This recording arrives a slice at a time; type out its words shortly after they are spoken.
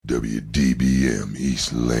WDBM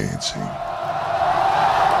East Lansing.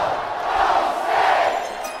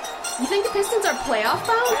 You think the Pistons are playoff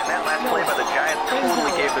bound? And that last play by the Giants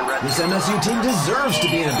totally gave the rest. This MSU team deserves to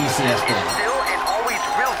be in a BCS game. Still and always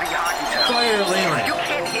will be hockey town. Fire Leland. You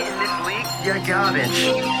can't hit in this league, you're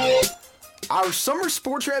garbage. Our summer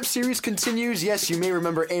Sports Rap series continues. Yes, you may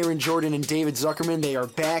remember Aaron Jordan and David Zuckerman. They are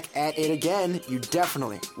back at it again. You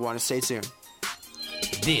definitely want to stay tuned.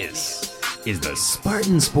 This is the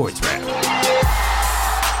Spartan Sports Rap.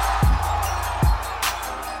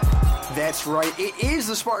 That's right. It is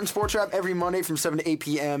the Spartan Sports Rap every Monday from 7 to 8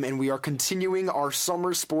 p.m., and we are continuing our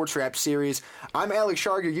summer Sports Rap series. I'm Alex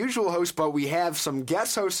Sharg, your usual host, but we have some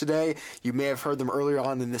guest hosts today. You may have heard them earlier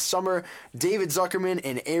on in the summer. David Zuckerman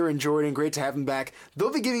and Aaron Jordan. Great to have them back.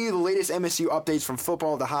 They'll be giving you the latest MSU updates from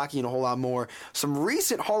football to hockey and a whole lot more. Some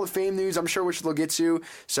recent Hall of Fame news, I'm sure, which they'll get to.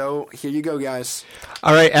 So here you go, guys.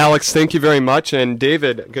 All right, Alex, thank you very much. And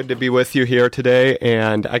David, good to be with you here today.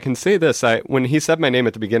 And I can say this, when he said my name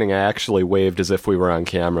at the beginning, I actually waved as if we were on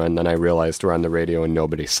camera, and then I realized we're on the radio and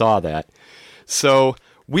nobody saw that. So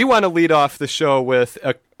we want to lead off the show with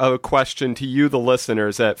a question to you, the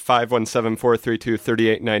listeners, at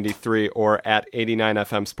 517-432-3893 or at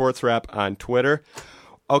 89FM Sports Rap on Twitter.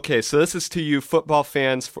 Okay, so this is to you, football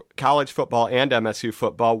fans, college football and MSU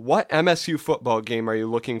football. What MSU football game are you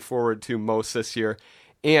looking forward to most this year?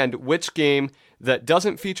 And which game that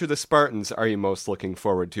doesn't feature the Spartans are you most looking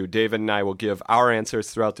forward to? David and I will give our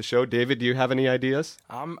answers throughout the show. David, do you have any ideas?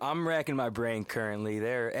 I'm racking my brain currently.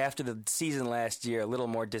 After the season last year, a little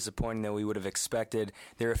more disappointing than we would have expected.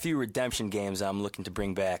 There are a few redemption games I'm looking to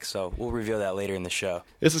bring back, so we'll reveal that later in the show.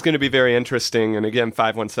 This is going to be very interesting. And again,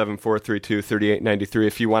 517-432-3893.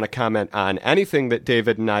 If you want to comment on anything that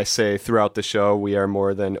David and I say throughout the show, we are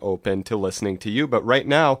more than open to listening to you. But right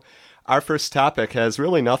now, our first topic has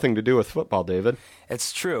really nothing to do with football, David.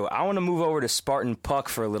 It's true. I want to move over to Spartan Puck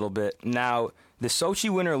for a little bit. Now, the Sochi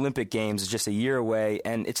Winter Olympic Games is just a year away,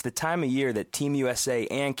 and it's the time of year that Team USA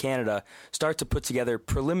and Canada start to put together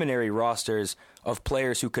preliminary rosters of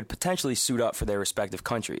players who could potentially suit up for their respective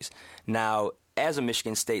countries. Now, as a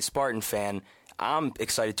Michigan State Spartan fan, I'm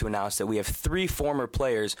excited to announce that we have 3 former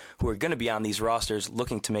players who are going to be on these rosters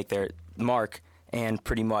looking to make their mark and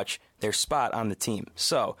pretty much their spot on the team.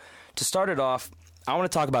 So, to start it off, I want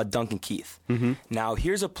to talk about Duncan Keith. Mm-hmm. Now,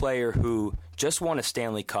 here's a player who just won a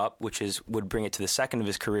Stanley Cup, which would bring it to the second of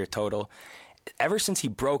his career total. Ever since he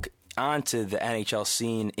broke onto the NHL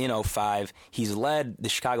scene in 2005, he's led the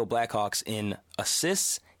Chicago Blackhawks in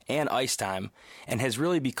assists and ice time and has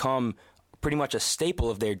really become pretty much a staple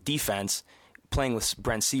of their defense, playing with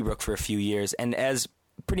Brent Seabrook for a few years, and as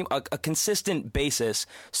pretty a consistent basis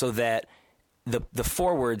so that the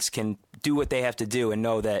forwards can do what they have to do and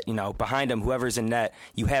know that, behind them, whoever's in net,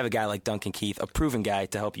 you have a guy like Duncan Keith, a proven guy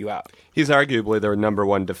to help you out. He's arguably their number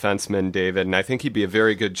one defenseman, David, and I think he'd be a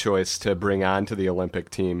very good choice to bring on to the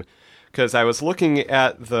Olympic team. Because I was looking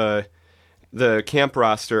at the camp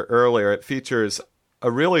roster earlier. It features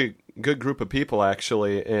a really good group of people,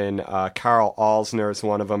 actually, in Carl Alsner is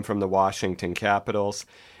one of them from the Washington Capitals.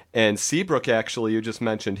 And Seabrook, actually, you just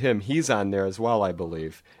mentioned him. He's on there as well, I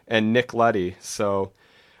believe. And Nick Leddy. So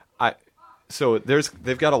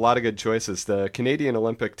they've got a lot of good choices. The Canadian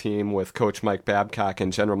Olympic team with Coach Mike Babcock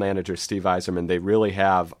and General Manager Steve Yzerman, they really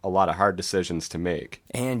have a lot of hard decisions to make.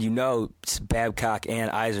 And Babcock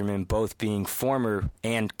and Yzerman, both being former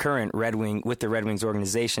and current Red Wing with the Red Wings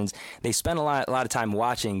organizations, they spent a lot of time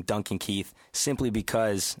watching Duncan Keith simply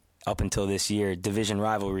because up until this year, division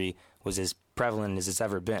rivalry was as prevalent as it's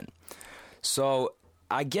ever been. So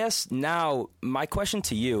I guess now my question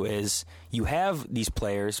to you is, you have these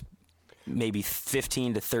players, maybe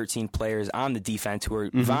 15 to 13 players on the defense who are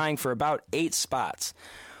vying for about 8 spots.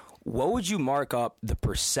 What would you mark up the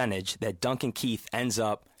percentage that Duncan Keith ends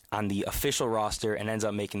up on the official roster and ends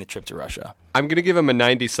up making the trip to Russia? I'm going to give him a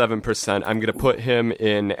 97%. I'm going to put him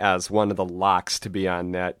in as one of the locks to be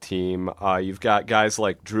on that team. You've got guys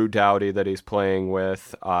like Drew Doughty that he's playing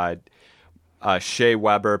with, Shea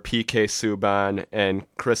Weber, PK Subban, and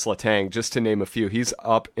Chris Letang, just to name a few. He's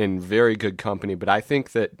up in very good company, but I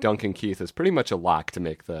think that Duncan Keith is pretty much a lock to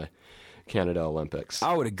make the Canada Olympics.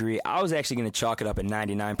 I would agree. I was actually going to chalk it up at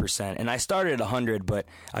 99%, and I started at 100, but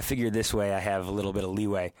I figured this way I have a little bit of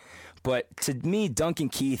leeway. But to me, Duncan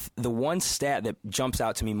Keith, the one stat that jumps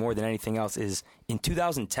out to me more than anything else is in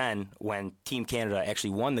 2010, when Team Canada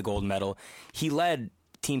actually won the gold medal, he led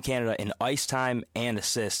Team Canada in ice time and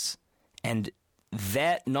assists. And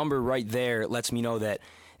that number right there lets me know that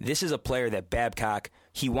this is a player that Babcock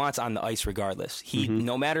he wants on the ice regardless. He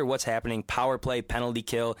no matter what's happening, power play, penalty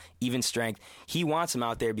kill, even strength, he wants him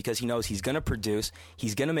out there because he knows he's going to produce,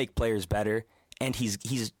 he's going to make players better, and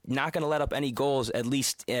he's not going to let up any goals, at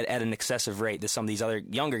least at an excessive rate that some of these other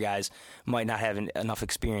younger guys might not have enough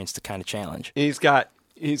experience to kind of challenge. He's got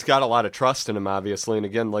a lot of trust in him, obviously, and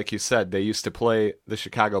again, like you said, they used to play the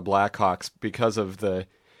Chicago Blackhawks because of the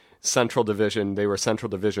Central Division. They were Central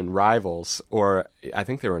Division rivals, or I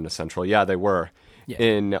think they were in the Central. Yeah, they were.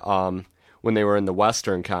 In when they were in the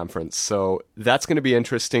Western Conference. So that's going to be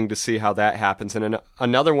interesting to see how that happens. And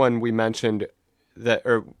another one we mentioned,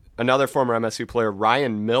 another former MSU player,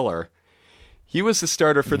 Ryan Miller, he was the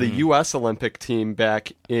starter for the U.S. Olympic team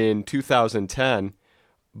back in 2010,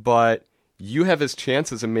 but you have his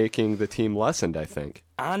chances of making the team lessened, I think.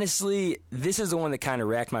 Honestly, this is the one that kind of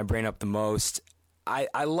racked my brain up the most.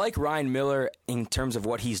 I like Ryan Miller in terms of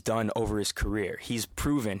what he's done over his career. He's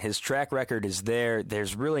proven his track record is there.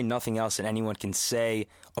 There's really nothing else that anyone can say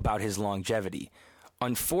about his longevity.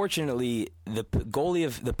 Unfortunately, the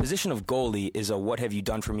position of goalie is a "what have you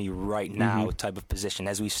done for me right now" type of position,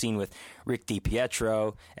 as we've seen with Rick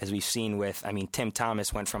DiPietro, as we've seen with, Tim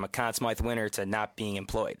Thomas went from a Conn Smythe winner to not being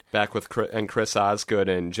employed. Back with Chris Osgood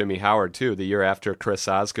and Jimmy Howard, too. The year after Chris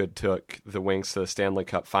Osgood took the Wings to the Stanley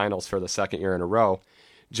Cup Finals for the second year in a row,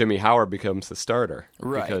 Jimmy Howard becomes the starter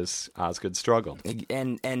because Osgood struggled.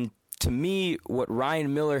 And to me, what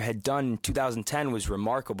Ryan Miller had done in 2010 was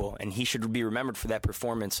remarkable, and he should be remembered for that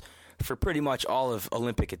performance for pretty much all of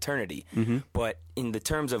Olympic eternity. But in the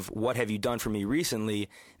terms of what have you done for me recently,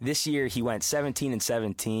 this year he went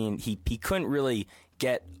 17-17. He couldn't really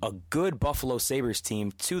get a good Buffalo Sabres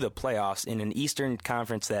team to the playoffs in an Eastern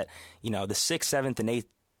Conference that, the 6th, 7th, and 8th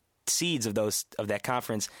seeds of that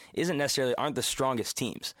conference aren't the strongest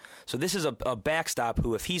teams. So this is a backstop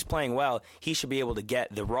who, if he's playing well, he should be able to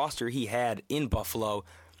get the roster he had in Buffalo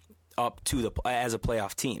up to as a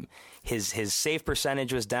playoff team. His save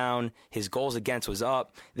percentage was down, his goals against was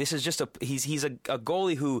up. This is just he's a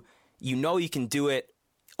goalie who you can do it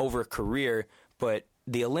over a career, but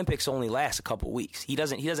the Olympics only last a couple weeks. He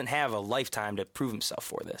doesn't have a lifetime to prove himself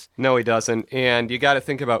for this. No, he doesn't. And you got to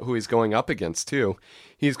think about who he's going up against, too.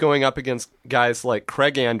 He's going up against guys like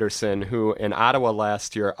Craig Anderson, who in Ottawa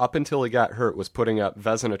last year, up until he got hurt, was putting up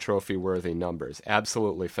Vezina Trophy-worthy numbers.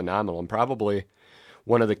 Absolutely phenomenal. And probably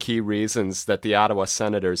one of the key reasons that the Ottawa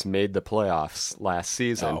Senators made the playoffs last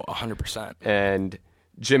season. Oh, 100%. And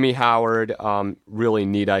Jimmy Howard, really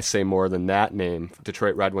need I say more than that name?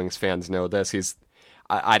 Detroit Red Wings fans know this.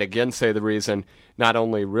 I'd again say the reason not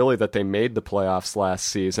only really that they made the playoffs last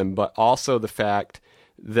season, but also the fact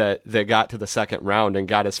that they got to the second round and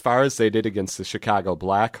got as far as they did against the Chicago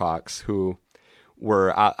Blackhawks, who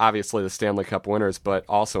were obviously the Stanley Cup winners, but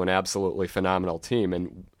also an absolutely phenomenal team.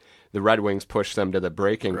 And the Red Wings pushed them to the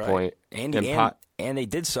breaking point. And they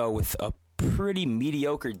did so with a pretty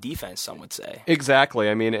mediocre defense, some would say. Exactly.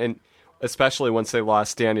 And especially once they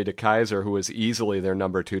lost Danny DeKeyser, who was easily their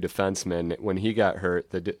number 2 defenseman. When he got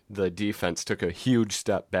hurt, the defense took a huge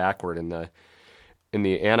step backward in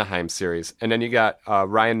the Anaheim series. And then you got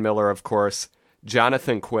Ryan Miller, of course,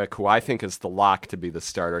 Jonathan Quick, who I think is the lock to be the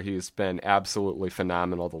starter. He's been absolutely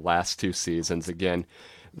phenomenal the last 2 seasons. Again,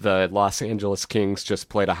 the Los Angeles Kings just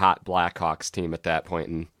played a hot Blackhawks team at that point,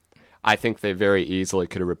 and I think they very easily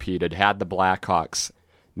could have repeated had the Blackhawks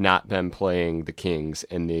not been playing the Kings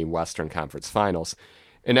in the Western Conference Finals.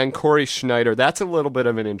 And then Corey Schneider, that's a little bit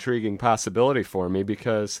of an intriguing possibility for me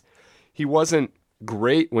because he wasn't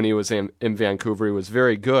great when he was in Vancouver. He was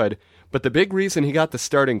very good. But the big reason he got the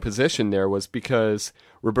starting position there was because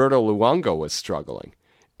Roberto Luongo was struggling.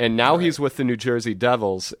 And now he's with the New Jersey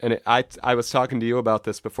Devils. And I was talking to you about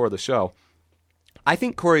this before the show. I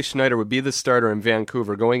think Corey Schneider would be the starter in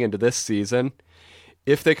Vancouver going into this season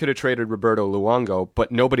if they could have traded Roberto Luongo,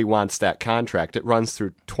 but nobody wants that contract. It runs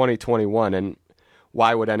through 2021, and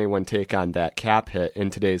why would anyone take on that cap hit in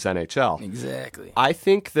today's NHL? Exactly. I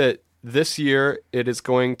think that this year it is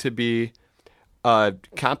going to be a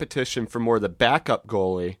competition for more the backup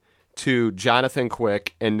goalie to Jonathan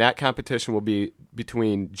Quick, and that competition will be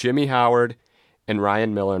between Jimmy Howard and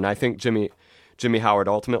Ryan Miller, and I think Jimmy Howard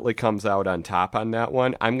ultimately comes out on top on that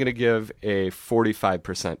one. I'm going to give a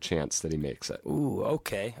 45% chance that he makes it. Ooh,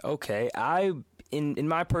 okay. In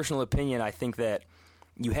my personal opinion, I think that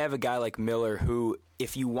you have a guy like Miller who,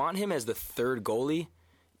 if you want him as the third goalie,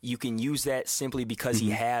 you can use that simply because he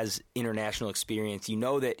has international experience. You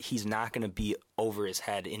know that he's not going to be over his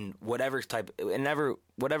head in whatever type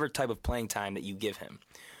of playing time that you give him.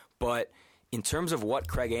 But in terms of what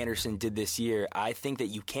Craig Anderson did this year, I think that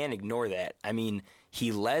you can't ignore that.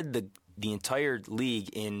 He led the entire league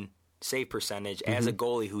in save percentage as a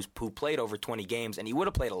goalie who played over 20 games, and he would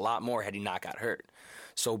have played a lot more had he not got hurt.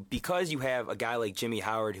 So because you have a guy like Jimmy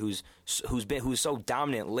Howard who's so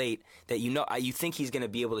dominant late that you think he's going to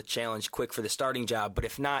be able to challenge Quick for the starting job, but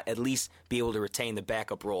if not, at least be able to retain the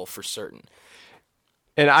backup role for certain.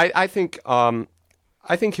 And I think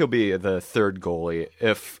he'll be the third goalie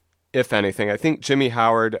if anything. I think Jimmy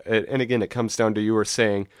Howard, and again, it comes down to you were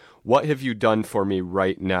saying, what have you done for me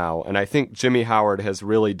right now? And I think Jimmy Howard has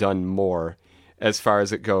really done more as far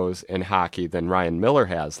as it goes in hockey than Ryan Miller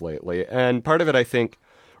has lately. And part of it, I think,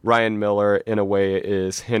 Ryan Miller, in a way,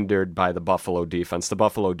 is hindered by the Buffalo defense. The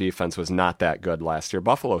Buffalo defense was not that good last year.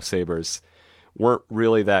 Buffalo Sabres weren't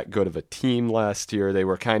really that good of a team last year. They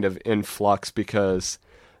were kind of in flux because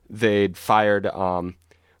they'd fired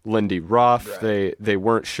Lindy Ruff. Right. They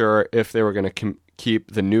weren't sure if they were going to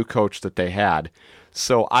keep the new coach that they had.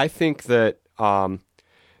 So I think that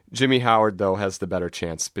Jimmy Howard, though, has the better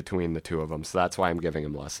chance between the two of them. So that's why I'm giving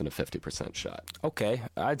him less than a 50% shot. Okay,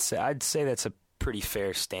 I'd say that's a pretty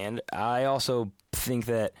fair stand. I also think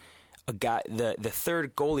that the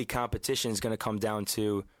third goalie competition is going to come down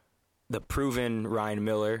to the proven Ryan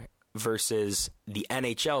Miller versus the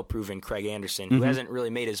NHL proven Craig Anderson, who hasn't really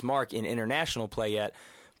made his mark in international play yet,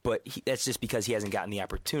 but that's just because he hasn't gotten the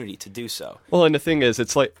opportunity to do so. Well, and the thing is,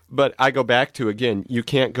 it's like, but I go back to, again, you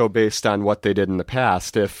can't go based on what they did in the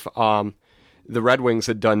past. If the Red Wings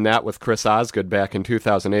had done that with Chris Osgood back in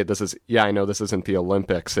 2008, I know this isn't the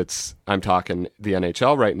Olympics. I'm talking the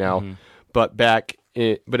NHL right now, but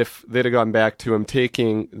if they'd have gone back to him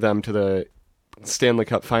taking them to the Stanley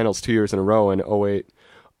Cup Finals 2 years in a row in 2008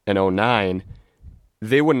 and 2009,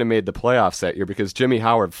 they wouldn't have made the playoffs that year because Jimmy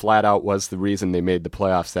Howard flat out was the reason they made the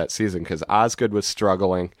playoffs that season because Osgood was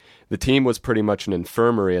struggling. The team was pretty much an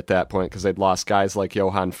infirmary at that point because they'd lost guys like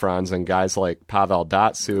Johan Franz and guys like Pavel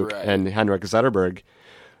Datsyuk and Henrik Zetterberg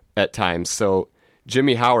at times. So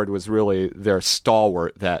Jimmy Howard was really their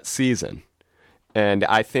stalwart that season. And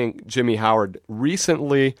I think Jimmy Howard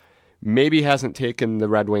recently maybe hasn't taken the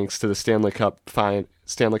Red Wings to the Stanley Cup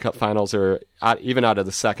Finals or even out of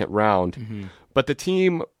the second round. But the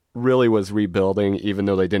team really was rebuilding, even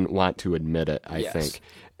though they didn't want to admit it, I think.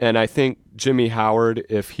 And I think Jimmy Howard,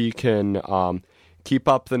 if he can keep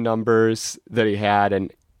up the numbers that he had,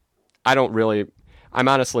 and I'm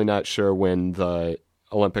honestly not sure when the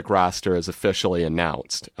Olympic roster is officially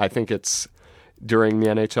announced. I think it's during the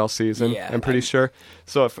NHL season, I'm pretty sure.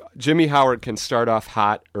 So if Jimmy Howard can start off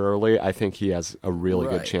hot early, I think he has a really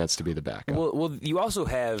good chance to be the backup. Well, you also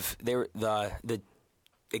have the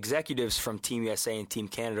executives from Team USA and Team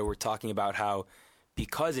Canada were talking about how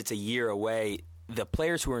because it's a year away, the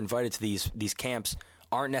players who are invited to these camps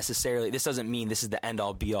aren't necessarily, this doesn't mean this is the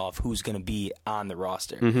end-all be-all of who's going to be on the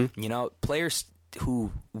roster. You know, players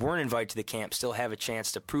who weren't invited to the camp still have a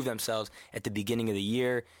chance to prove themselves at the beginning of the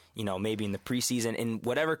year, you know, maybe in the preseason, in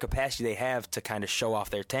whatever capacity they have to kind of show off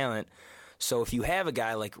their talent. So if you have a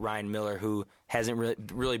guy like Ryan Miller who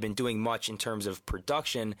hasn't really been doing much in terms of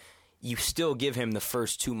production, you still give him the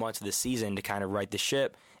first 2 months of the season to kind of right the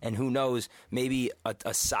ship. And who knows, maybe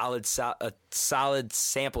a solid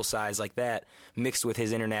sample size like that mixed with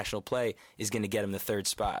his international play is going to get him the third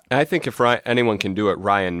spot. I think if anyone can do it,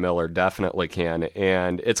 Ryan Miller definitely can.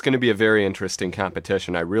 And it's going to be a very interesting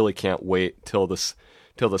competition. I really can't wait till the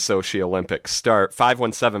Sochi Olympics start.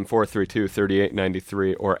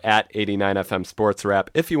 517-432-3893 or at 89FM Sports Wrap.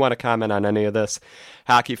 If you want to comment on any of this,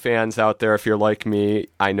 hockey fans out there, if you're like me,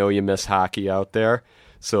 I know you miss hockey out there.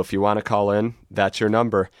 So if you want to call in, that's your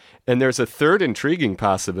number. And there's a third intriguing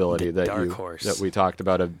possibility that we talked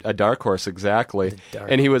about, a dark horse, exactly.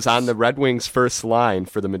 And he was on the Red Wings' first line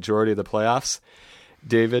for the majority of the playoffs.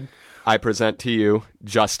 David, I present to you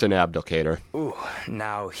Justin Abdelkader. Ooh,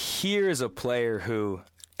 now here's a player who,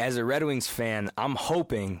 as a Red Wings fan, I'm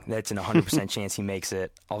hoping that's an 100% chance he makes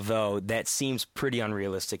it, although that seems pretty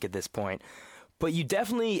unrealistic at this point. But you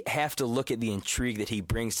definitely have to look at the intrigue that he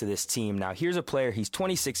brings to this team. Now, here's a player, he's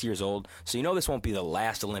 26 years old, so you know this won't be the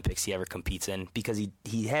last Olympics he ever competes in because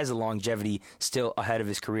he has a longevity still ahead of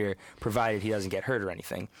his career, provided he doesn't get hurt or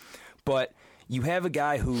anything. But you have a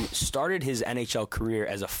guy who started his NHL career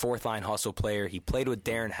as a fourth-line hustle player. He played with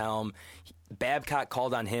Darren Helm. Babcock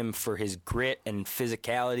called on him for his grit and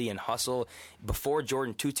physicality and hustle. Before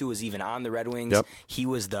Jordan Tootoo was even on the Red Wings, he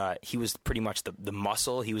was pretty much the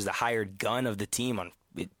muscle. He was the hired gun of the team.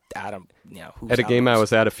 At a game I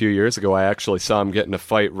was at a few years ago, I actually saw him get in a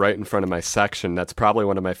fight right in front of my section. That's probably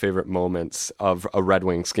one of my favorite moments of a Red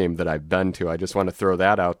Wings game that I've been to. I just want to throw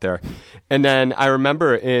that out there. And then I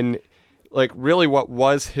remember really what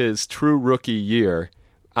was his true rookie year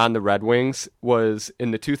on the Red Wings was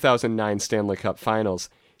in the 2009 Stanley Cup Finals.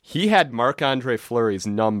 He had Marc-Andre Fleury's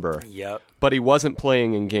number, Yep. but he wasn't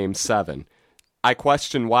playing in Game 7. I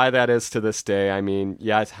question why that is to this day. I mean,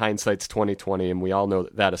 yeah, hindsight's 20/20, and we all know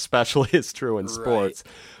that especially is true in sports.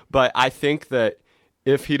 But I think that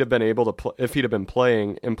if he'd have been able to, if he'd have been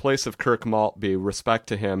playing in place of Kirk Maltby, respect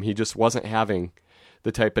to him, he just wasn't having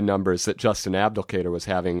the type of numbers that Justin Abdelkader was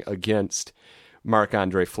having against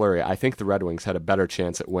Marc-Andre Fleury. I think the Red Wings had a better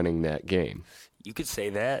chance at winning that game. You could say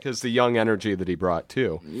that. Because the young energy that he brought,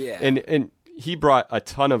 too. Yeah. And he brought a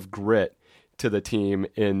ton of grit to the team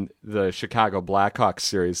in the Chicago Blackhawks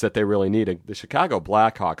series that they really needed. The Chicago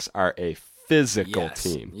Blackhawks are a physical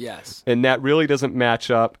team. Yes. And that really doesn't match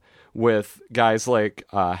up with guys like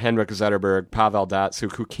Henrik Zetterberg, Pavel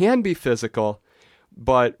Datsyuk, who can be physical,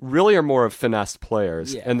 but really are more of finesse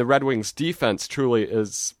players. Yeah. And the Red Wings defense truly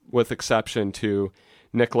is, with exception to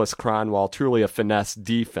Nicholas Kronwall, truly a finesse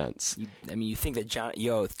defense. You think that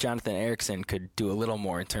Jonathan Ericsson could do a little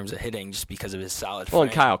more in terms of hitting just because of his solid frame. Well,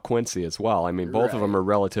 and Kyle Quincy as well. I mean, both of them are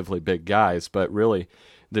relatively big guys, but really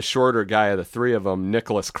the shorter guy of the three of them,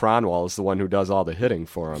 Nicholas Kronwall, is the one who does all the hitting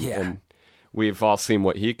for him. Yeah. And we've all seen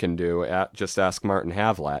what he can do. Just ask Martin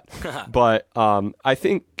Havlat. But I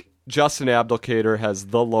think Justin Abdelkader has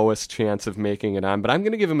the lowest chance of making it on, but I'm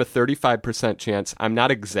going to give him a 35% chance. I'm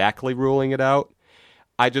not exactly ruling it out.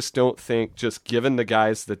 I just don't think, just given the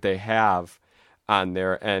guys that they have on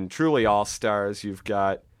there, and truly all-stars, you've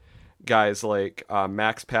got guys like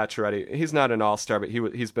Max Pacioretty. He's not an all-star, but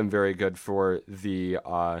he's been very good for the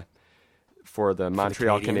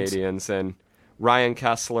Montreal Canadiens. And Ryan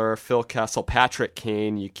Kessler, Phil Kessel, Patrick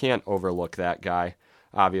Kane. You can't overlook that guy,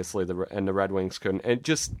 obviously, and the Red Wings couldn't. And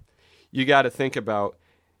just, you got to think about,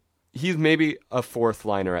 he's maybe a fourth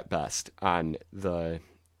liner at best on the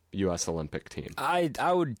U.S. Olympic team.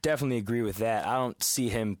 I would definitely agree with that. I don't see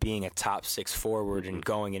him being a top 6 forward and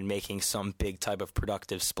going and making some big type of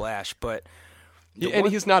productive splash. But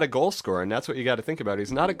he's not a goal scorer, and that's what you got to think about.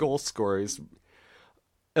 He's not a goal scorer. He's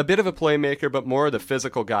a bit of a playmaker, but more the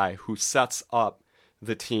physical guy who sets up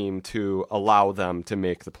the team to allow them to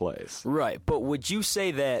make the plays. Right, but would you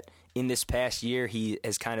say that in this past year he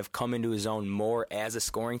has kind of come into his own more as a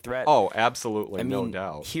scoring threat? Oh, absolutely, no mean,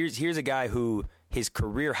 doubt. Here's a guy who his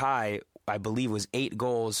career high, I believe, was 8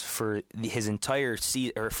 goals for his entire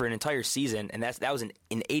season, or for an entire season, and that was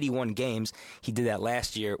in 81 games. He did that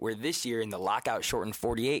last year. Where this year, in the lockout shortened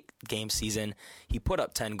 48 game season, he put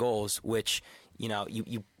up 10 goals. Which,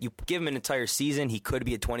 you give him an entire season, he could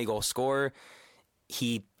be a 20-goal scorer.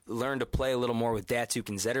 He learned to play a little more with Datsyuk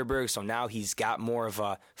and Zetterberg, so now he's got more of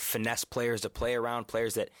a finesse players to play around,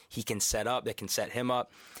 players that he can set up, that can set him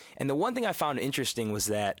up. And the one thing I found interesting was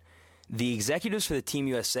that the executives for the Team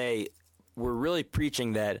USA were really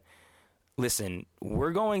preaching that, listen,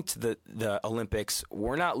 we're going to the Olympics.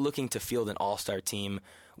 We're not looking to field an all-star team.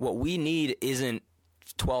 What we need isn't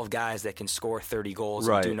 12 guys that can score 30 goals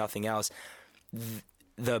and do nothing else.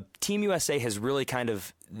 The Team USA has really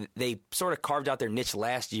they sort of carved out their niche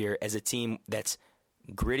last year as a team that's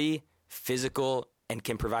gritty, physical, and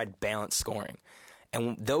can provide balanced scoring.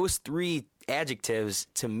 And those 3 adjectives,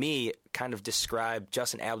 to me, kind of describe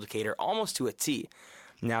Justin Abdelkader almost to a T.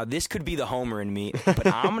 Now, this could be the homer in me, but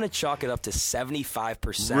I'm going to chalk it up to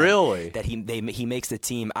 75%. Really? That he makes the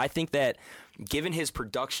team. I think that given his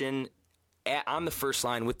production on the first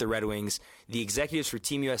line with the Red Wings, the executives for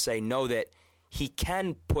Team USA know that he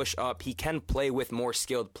can push up, he can play with more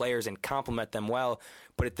skilled players and complement them well,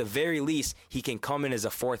 but at the very least, he can come in as a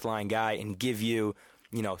fourth-line guy and give you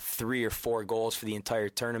 3 or 4 goals for the entire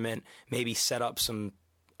tournament, maybe set up some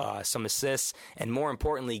assists, and more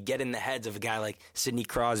importantly, get in the heads of a guy like Sidney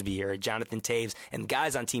Crosby or Jonathan Toews and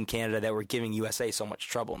guys on Team Canada that were giving USA so much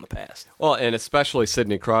trouble in the past. Well, and especially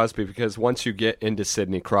Sidney Crosby, because once you get into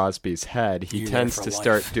Sidney Crosby's head, he tends to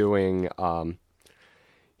start doing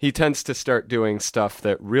stuff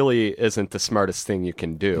that really isn't the smartest thing you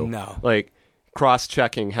can do. No. Like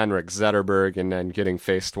cross-checking Henrik Zetterberg and then getting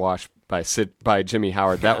face-washed by Jimmy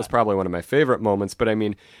Howard. That was probably one of my favorite moments. But I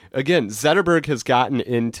mean, again, Zetterberg has gotten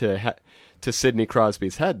into to Sidney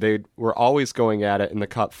Crosby's head. They were always going at it in the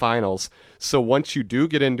Cup Finals. So once you do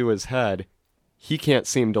get into his head, he can't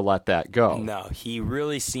seem to let that go. No, he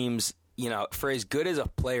really seems, for as good as a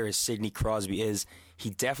player as Sidney Crosby is, he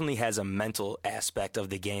definitely has a mental aspect of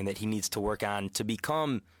the game that he needs to work on to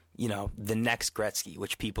become, the next Gretzky,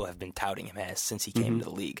 which people have been touting him as since he came to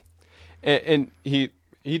the league. And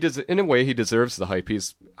he does, in a way, he deserves the hype.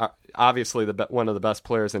 He's obviously one of the best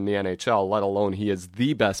players in the NHL, let alone he is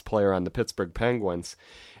the best player on the Pittsburgh Penguins.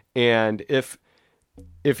 And if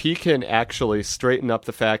he can actually straighten up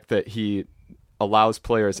the fact that he allows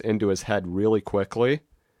players into his head really quickly,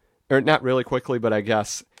 or not really quickly, but I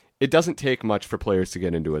guess it doesn't take much for players to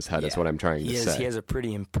get into his head, is what I'm trying to say. He has a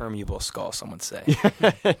pretty impermeable skull, some would say.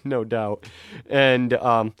 No doubt. And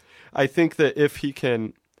I think that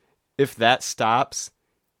if that stops,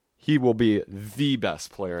 he will be the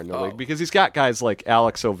best player in the league, because he's got guys like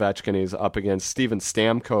Alex Ovechkin he's up against, Steven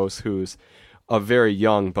Stamkos, who's a very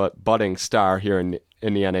young but budding star here in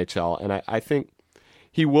the NHL. And I think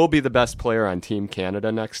he will be the best player on Team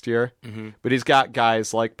Canada next year. Mm-hmm. But he's got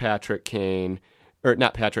guys like Jonathan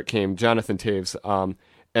Toews,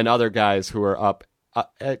 and other guys who are up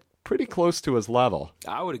at pretty close to his level.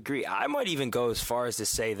 I would agree. I might even go as far as to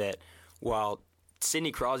say that while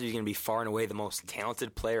Sidney Crosby is going to be far and away the most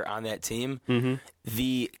talented player on that team,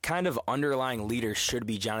 the kind of underlying leader should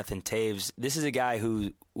be Jonathan Toews. This is a guy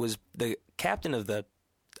who was the captain of the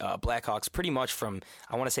Blackhawks pretty much from,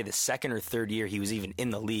 I want to say, the second or third year he was even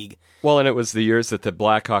in the league. Well, and it was the years that the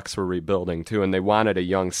Blackhawks were rebuilding, too, and they wanted a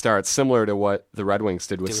young star. It's similar to what the Red Wings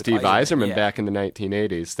did with Steve Yzerman back in the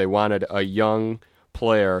 1980s. They wanted a young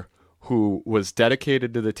player who was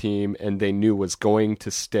dedicated to the team and they knew was going to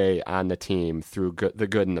stay on the team through the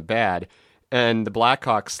good and the bad. And the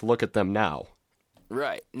Blackhawks, look at them now.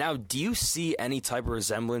 Right. Now, do you see any type of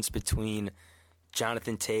resemblance between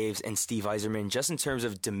Jonathan Toews and Steve Yzerman just in terms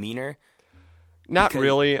of demeanor? Not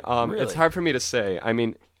really. It's hard for me to say. I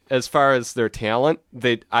mean, as far as their talent,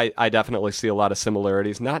 I definitely see a lot of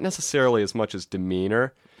similarities, not necessarily as much as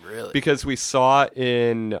demeanor. Really? Because we saw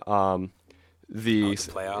in the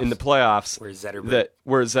playoffs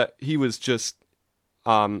where he was just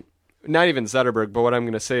not even Zetterberg, but what I'm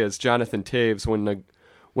going to say is Jonathan Toews,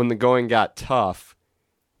 when the going got tough,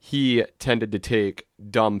 he tended to take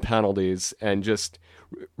dumb penalties and just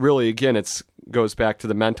really, again, goes back to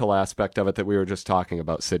the mental aspect of it that we were just talking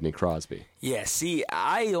about, Sidney Crosby. Yeah, see,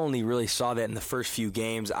 I only really saw that in the first few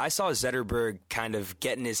games. I saw Zetterberg kind of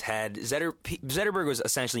get in his head. Zetterberg was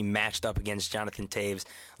essentially matched up against Jonathan Toews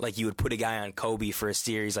like you would put a guy on Kobe for a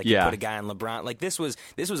series, like you put a guy on LeBron. Like this was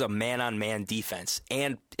a man-on-man defense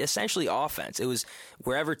and essentially offense. It was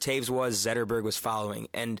wherever Toews was, Zetterberg was following.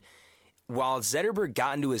 And while Zetterberg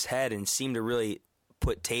got into his head and seemed to really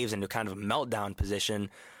put Toews into kind of a meltdown position,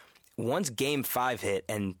 once Game 5 hit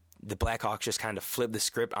and the Blackhawks just kind of flipped the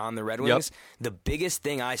script on the Red Wings, the biggest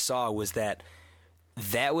thing I saw was that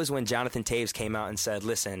was when Jonathan Toews came out and said,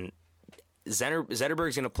 listen,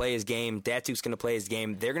 Zetterberg's going to play his game, Datsyuk's going to play his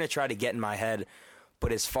game, they're going to try to get in my head,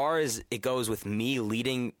 but as far as it goes with me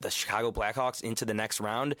leading the Chicago Blackhawks into the next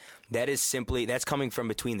round, that's coming from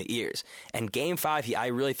between the ears. And Game 5, I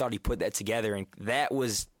really thought he put that together, and that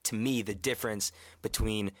was, to me, the difference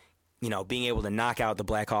between being able to knock out the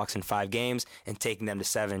Blackhawks in 5 games and taking them to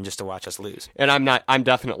 7 just to watch us lose. And I'm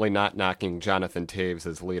definitely not knocking Jonathan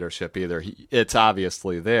Toews' leadership either. It's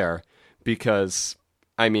obviously there because,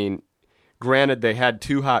 I mean, granted, they had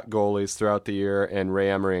 2 hot goalies throughout the year, and Ray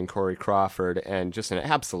Emery and Corey Crawford, and just an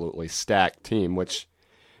absolutely stacked team, which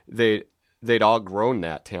they'd all grown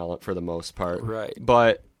that talent for the most part. Right.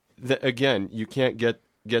 But again, you can't get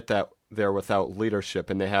that there without leadership,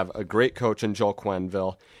 and they have a great coach in Joel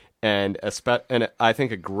Quenneville, and I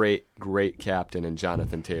think a great captain in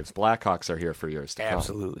Jonathan Toews. Blackhawks are here for years to come.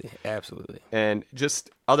 Absolutely. And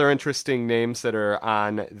just other interesting names that are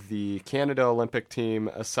on the Canada Olympic team,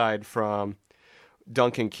 aside from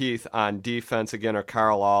Duncan Keith on defense, again, are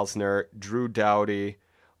Carl Alsner, Drew Doughty,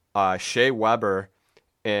 Shea Weber,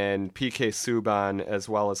 and PK Subban, as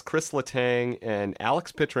well as Chris Letang and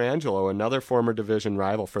Alex Pietrangelo, another former division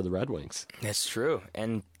rival for the Red Wings. That's true.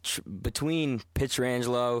 And between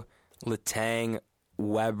Pietrangelo, Letang,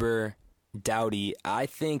 Weber, Doughty, I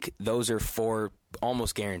think those are 4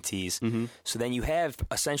 almost guarantees. Mm-hmm. So then you have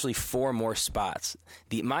essentially 4 more spots.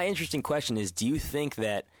 My interesting question is, do you think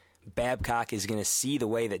that Babcock is going to see the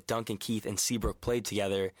way that Duncan Keith and Seabrook played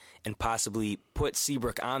together and possibly put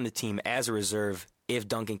Seabrook on the team as a reserve if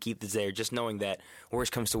Duncan Keith is there, just knowing that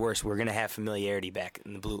worst comes to worst, we're going to have familiarity back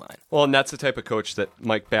in the blue line? Well, and that's the type of coach that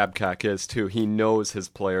Mike Babcock is, too. He knows his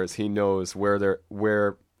players. He knows where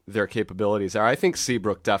their capabilities are. I think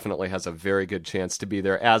Seabrook definitely has a very good chance to be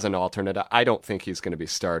there as an alternate. I don't think he's going to be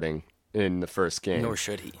starting in the first game. Nor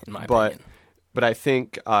should he, in my opinion. But I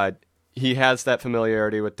think he has that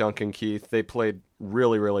familiarity with Duncan Keith. They played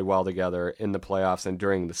really, really well together in the playoffs and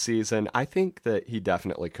during the season. I think that he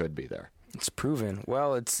definitely could be there. It's proven.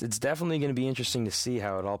 Well, it's definitely going to be interesting to see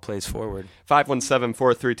how it all plays forward.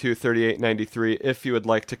 517-432-3893 if you would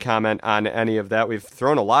like to comment on any of that. We've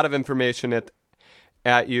thrown a lot of information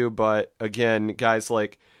at you, but again, guys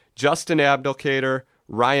like Justin Abdelkader,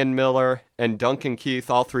 Ryan Miller, and Duncan Keith,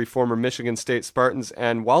 all 3 former Michigan State Spartans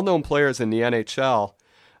and well-known players in the NHL,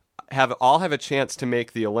 all have a chance to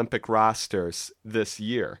make the Olympic rosters this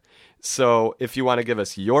year. So if you want to give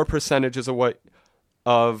us your percentages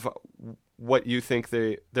of what you think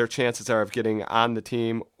their chances are of getting on the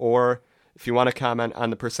team, or if you want to comment on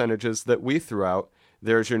the percentages that we threw out,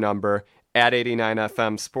 there's your number, at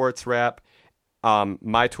 89FM Sports Wrap.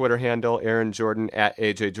 My Twitter handle, Aaron Jordan, at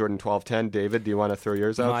AJJordan1210. David, do you want to throw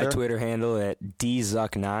yours out there? My Twitter handle at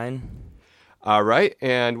DZuck9. All right,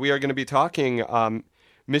 and we are going to be talking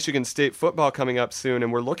Michigan State football coming up soon,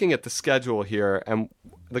 and we're looking at the schedule here. And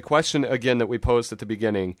the question, again, that we posed at the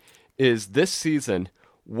beginning is, this season,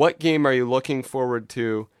 what game are you looking forward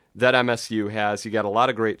to that MSU has? You got a lot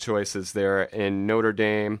of great choices there in Notre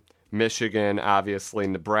Dame, Michigan, obviously,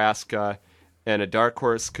 Nebraska, and a dark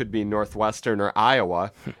horse could be Northwestern or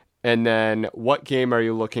Iowa. And then what game are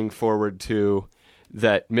you looking forward to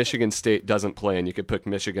that Michigan State doesn't play? And you could pick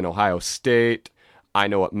Michigan, Ohio State. I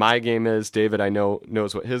know what my game is. David, I know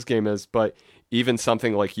knows what his game is. But even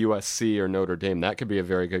something like USC or Notre Dame, that could be a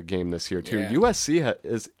very good game this year, too. Yeah. USC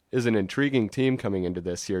is an intriguing team coming into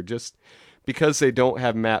this year. Just because they don't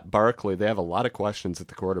have Matt Barkley, they have a lot of questions at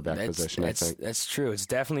the quarterback position, I think. That's true. It's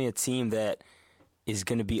definitely a team that is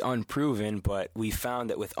going to be unproven, but we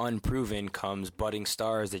found that with unproven comes budding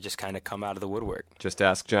stars that just kind of come out of the woodwork. Just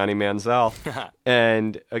ask Johnny Manziel.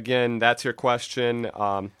 And again, that's your question.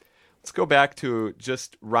 Let's go back to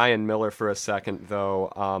just Ryan Miller for a second,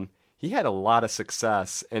 though. He had a lot of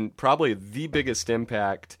success, and probably the biggest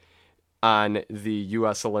impact on the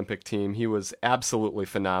U.S. Olympic team. He was absolutely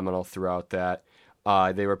phenomenal throughout that.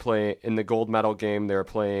 They were playing in the gold medal game. They were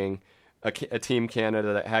playing a Team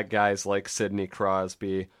Canada that had guys like Sidney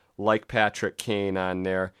Crosby, like Patrick Kane on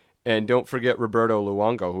there. And don't forget Roberto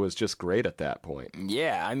Luongo, who was just great at that point.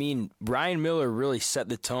 Yeah, I mean, Ryan Miller really set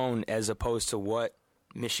the tone as opposed to what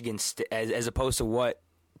as opposed to what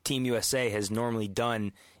Team USA has normally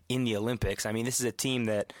done in the Olympics. I mean, this is a team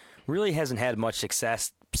that really hasn't had much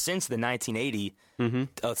success since the 1980 since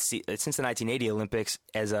the 1980 Olympics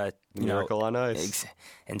as a Miracle on Ice.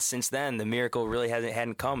 And since then, the miracle really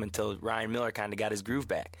hadn't come until Ryan Miller kind of got his groove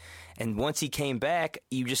back. And once he came back,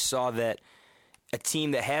 you just saw that a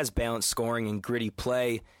team that has balanced scoring and gritty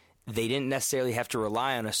play, they didn't necessarily have to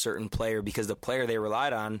rely on a certain player because the player they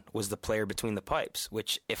relied on was the player between the pipes,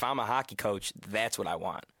 which if I'm a hockey coach, that's what I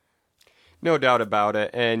want. No doubt about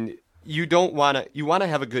it. And you want to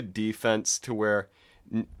have a good defense to where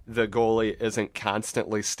the goalie isn't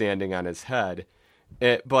constantly standing on his head.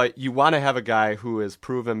 But you want to have a guy who is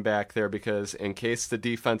proven back there, because in case the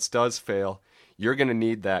defense does fail, you're going to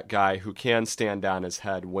need that guy who can stand on his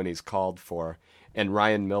head when he's called for. And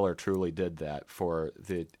Ryan Miller truly did that for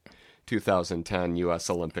the 2010 U.S.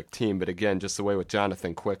 Olympic team. But again, just the way what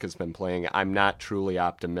Jonathan Quick has been playing, I'm not truly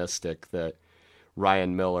optimistic that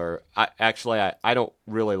Ryan Miller, I don't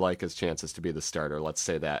really like his chances to be the starter, let's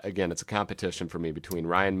say that. Again, it's a competition for me between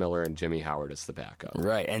Ryan Miller and Jimmy Howard as the backup.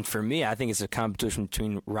 Right, and for me, I think it's a competition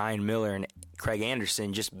between Ryan Miller and Craig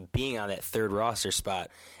Anderson just being on that third roster spot.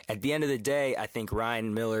 At the end of the day, I think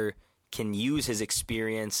Ryan Miller can use his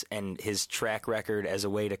experience and his track record as a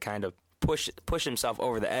way to kind of push himself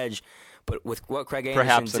over the edge. But with what Craig Anderson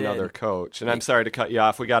perhaps did, another coach. And I'm sorry to cut you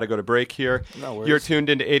off. We got to go to break here. No worries. You're tuned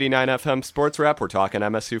into 89 FM Sports Wrap. We're talking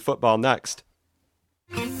MSU football next.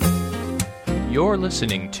 You're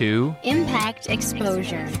listening to Impact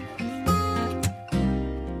Exposure.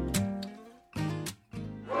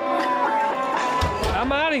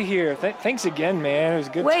 I'm out of here. Thanks again, man. It was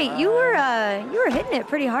good. Wait, time. you were hitting it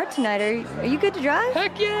pretty hard tonight. Are you good to drive?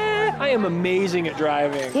 Heck yeah! I am amazing at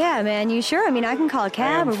driving. Yeah, man. You sure? I mean, I can call a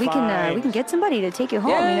cab, or we can get somebody to take you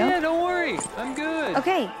home. Yeah, don't worry. I'm good.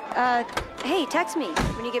 Okay. Hey, text me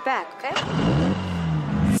when you get back.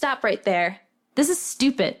 Okay. Stop right there. This is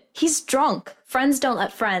stupid. He's drunk. Friends don't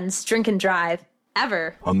let friends drink and drive.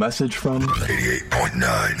 Ever. A message from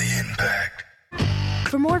 88.9 The Impact.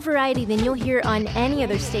 For more variety than you'll hear on any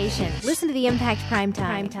other station, listen to the Impact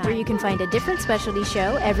Primetime, where you can find a different specialty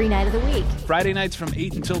show every night of the week. Friday nights from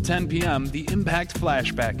 8 until 10 p.m., the Impact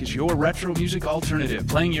Flashback is your retro music alternative,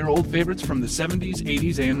 playing your old favorites from the 70s,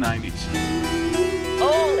 80s, and 90s.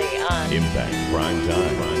 Only on Impact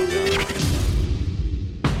Primetime.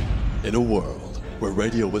 In a world where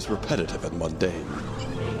radio was repetitive and mundane,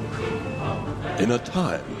 in a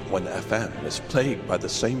time when FM is plagued by the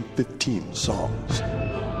same 15 songs,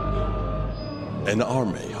 an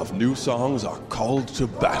army of new songs are called to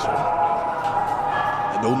battle,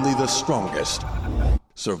 and only the strongest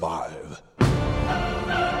survive.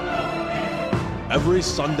 Every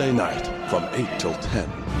Sunday night from 8 till 10,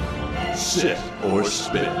 Sit or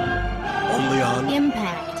Spin, only on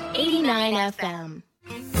Impact 89 FM.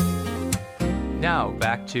 Now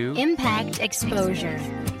back to Impact Exposure.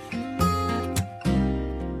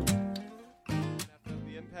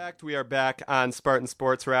 We are back on Spartan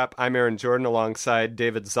Sports Wrap. I'm Aaron Jordan alongside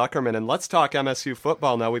David Zuckerman, and let's talk MSU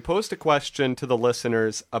football now. We posed a question to the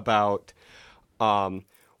listeners about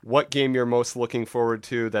what game you're most looking forward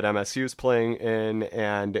to that MSU is playing in,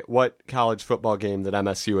 and what college football game that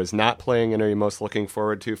MSU is not playing in are you most looking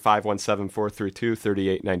forward to.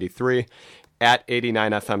 517-432-3893 at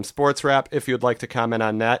 89FM Sports Wrap if you'd like to comment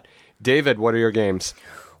on that. David, what are your games?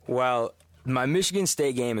 Well, my Michigan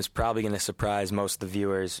State game is probably going to surprise most of the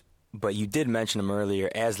viewers, but you did mention them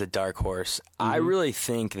earlier as the dark horse. I really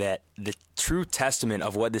think that the true testament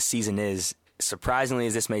of what this season is, surprisingly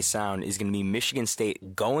as this may sound, is going to be Michigan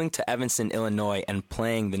State going to Evanston, Illinois, and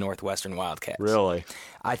playing the Northwestern Wildcats. Really?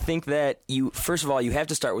 I think that first of all, you have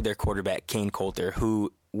to start with their quarterback, Kane Coulter,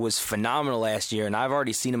 who was phenomenal last year, and I've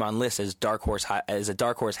already seen him on lists as a dark horse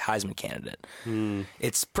Heisman candidate.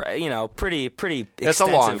 It's pretty It's a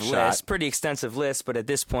long extensive shot. list, pretty extensive list. But at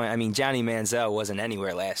this point, I mean, Johnny Manziel wasn't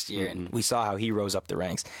anywhere last year, and we saw how he rose up the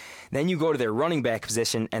ranks. Then you go to their running back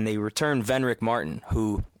position, and they return Venric Mark,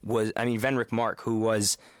 who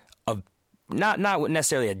was not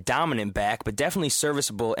necessarily a dominant back, but definitely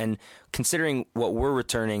serviceable. And considering what we're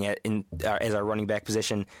returning as our running back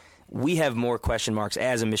position, we have more question marks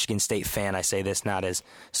as a Michigan State fan. I say this not as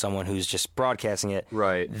someone who's just broadcasting it,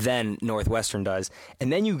 right, than Northwestern does. And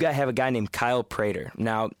then you have a guy named Kyle Prater.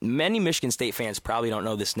 Now, many Michigan State fans probably don't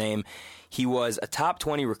know this name. He was a top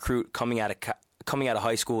 20 recruit coming out of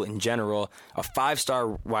high school in general, a 5-star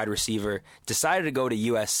wide receiver, decided to go to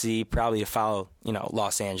USC, probably to follow,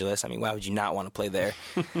 Los Angeles. I mean, why would you not want to play there?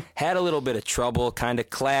 Had a little bit of trouble, kind of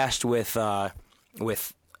clashed with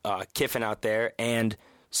Kiffin out there, and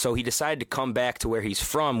so he decided to come back to where he's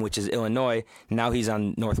from, which is Illinois. Now he's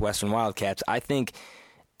on Northwestern Wildcats. I think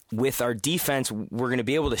with our defense, we're going to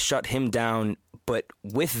be able to shut him down, but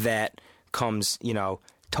with that comes,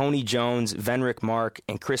 Tony Jones, Venric Mark,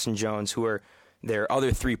 and Christian Jones, who are their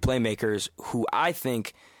other three playmakers, who I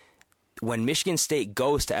think when Michigan State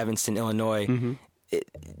goes to Evanston, Illinois,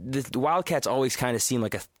 the Wildcats always kind of seem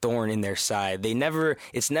like a thorn in their side.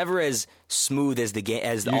 It's never as smooth as the game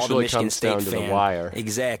as all the Michigan State fans. Down to the wire.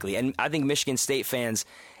 Exactly, and I think Michigan State fans,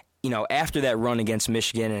 after that run against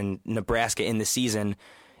Michigan and Nebraska in the season,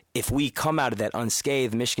 if we come out of that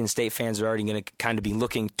unscathed, Michigan State fans are already going to kind of be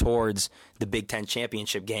looking towards the Big Ten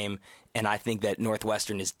championship game. And I think that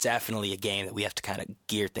Northwestern is definitely a game that we have to kind of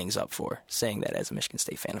gear things up for, saying that as a Michigan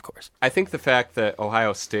State fan, of course. I think the fact that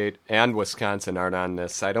Ohio State and Wisconsin aren't on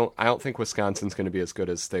this, I don't think Wisconsin's going to be as good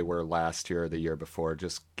as they were last year or the year before,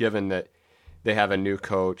 just given that they have a new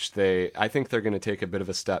coach. I think they're going to take a bit of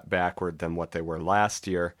a step backward than what they were last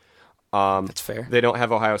year. That's fair. They don't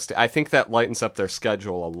have Ohio State. I think that lightens up their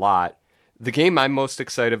schedule a lot. The game I'm most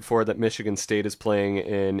excited for that Michigan State is playing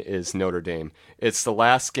in is Notre Dame. It's the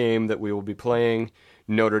last game that we will be playing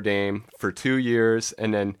Notre Dame for 2 years,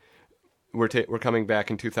 and then we're coming back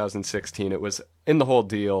in 2016. It was in the whole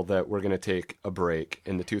deal that we're going to take a break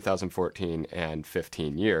in the 2014 and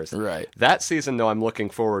 15 years. Right. That season, though, I'm looking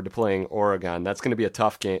forward to playing Oregon. That's going to be a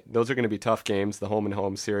tough game. Those are going to be tough games, the home and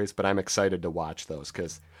home series, but I'm excited to watch those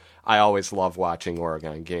because I always love watching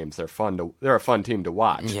Oregon games. They're a fun team to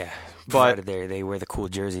watch. Yeah, but they wear the cool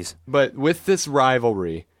jerseys. But with this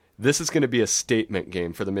rivalry, this is going to be a statement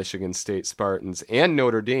game for the Michigan State Spartans and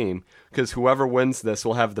Notre Dame, because whoever wins this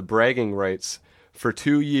will have the bragging rights for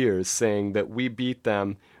 2 years saying that we beat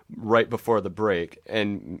them right before the break.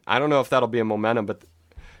 And I don't know if that'll be a momentum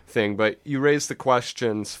thing, but you raised the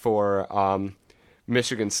questions for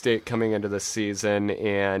Michigan State coming into this season,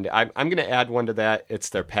 and I'm going to add one to that. It's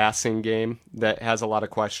their passing game that has a lot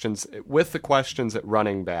of questions. With the questions at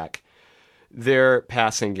running back, their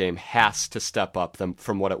passing game has to step up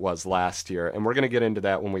from what it was last year, and we're going to get into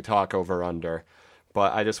that when we talk over-under,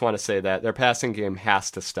 but I just want to say that their passing game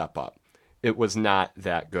has to step up. It was not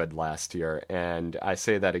that good last year, and I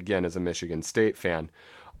say that again as a Michigan State fan.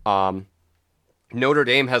 Notre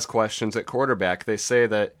Dame has questions at quarterback. They say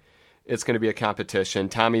that it's going to be a competition.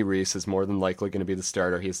 Tommy Rees is more than likely going to be the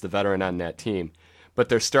starter. He's the veteran on that team. But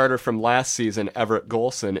their starter from last season, Everett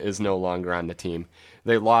Golson, is no longer on the team.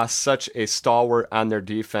 They lost such a stalwart on their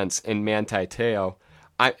defense in Manti Te'o,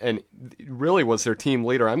 and really was their team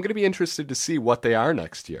leader. I'm going to be interested to see what they are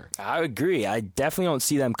next year. I agree. I definitely don't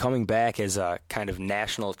see them coming back as a kind of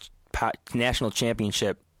national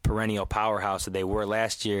championship perennial powerhouse that they were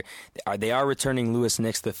last year. They are returning Louis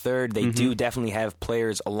Nix III. They do definitely have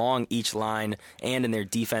players along each line and in their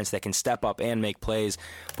defense that can step up and make plays.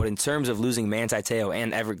 But in terms of losing Manti Te'o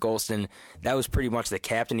and Everett Golston, that was pretty much the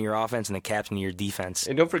captain of your offense and the captain of your defense.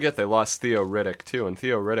 And don't forget they lost Theo Riddick, too. And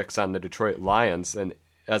Theo Riddick's on the Detroit Lions and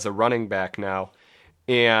as a running back now.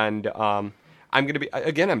 And I'm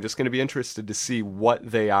just going to be interested to see what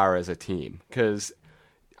they are as a team. Because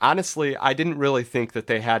honestly, I didn't really think that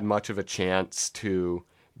they had much of a chance to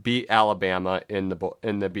beat Alabama in the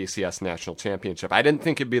BCS National Championship. I didn't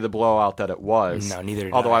think it'd be the blowout that it was. No, neither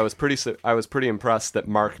did Although I. I was pretty impressed that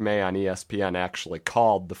Mark May on ESPN actually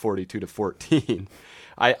called the 42-14.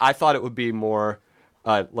 I thought it would be more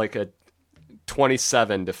like a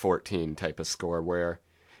 27-14 type of score where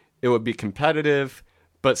it would be competitive,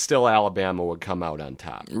 but still Alabama would come out on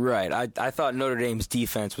top. Right. I thought Notre Dame's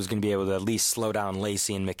defense was going to be able to at least slow down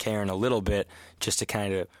Lacey and McCarron a little bit just to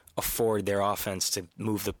kind of afford their offense to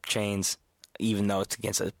move the chains, even though it's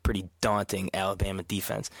against a pretty daunting Alabama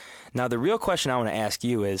defense. Now, the real question I want to ask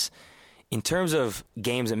you is, in terms of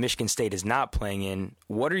games that Michigan State is not playing in,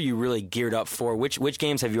 what are you really geared up for? Which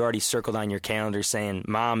games have you already circled on your calendar saying,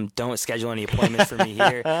 Mom, don't schedule any appointments for me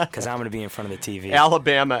here because I'm going to be in front of the TV?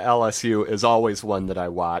 Alabama LSU is always one that I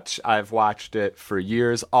watch. I've watched it for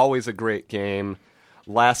years. Always a great game.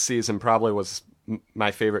 Last season probably was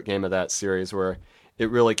my favorite game of that series where it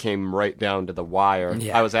really came right down to the wire.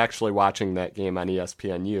 Yeah. I was actually watching that game on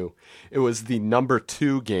ESPNU. It was the number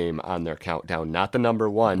 2 game on their countdown, not the number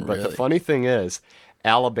 1. But Really? the funny thing is,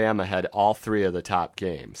 Alabama had all 3 of the top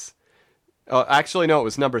games. Actually, no, it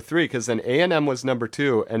was number 3 because then A&M was number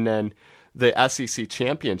 2, and then the SEC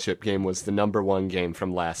championship game was the number 1 game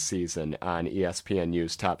from last season on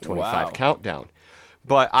ESPNU's Top 25 countdown.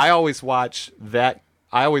 But I always watch that.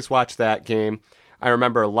 Game. I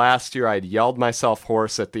remember last year I'd yelled myself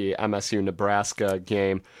hoarse at the MSU-Nebraska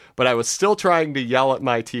game, but I was still trying to yell at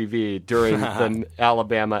my TV during the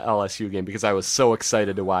Alabama-LSU game because I was so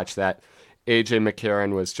excited to watch that. A.J.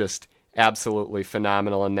 McCarron was just absolutely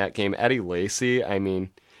phenomenal in that game. Eddie Lacy, I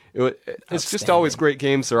mean, it's just always great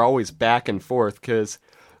games. They're always back and forth because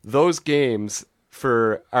those games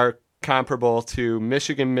are comparable to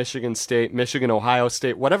Michigan, Michigan State, Michigan, Ohio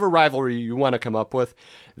State, whatever rivalry you want to come up with.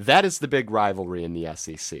 That is the big rivalry in the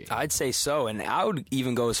SEC. I'd say so, and I would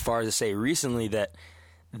even go as far as to say recently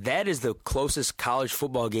that is the closest college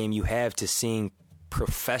football game you have to seeing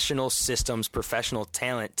professional systems, professional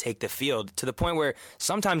talent take the field to the point where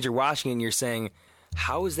sometimes you're watching it and you're saying,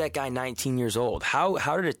 how is that guy 19 years old? How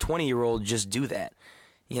did a 20-year-old just do that?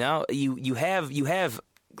 You know, you have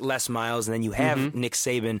Les Miles and then you have Nick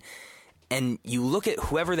Saban, and you look at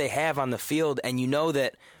whoever they have on the field and you know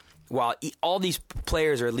that while all these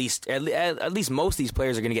players, or at least most of these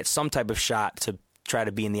players, are going to get some type of shot to try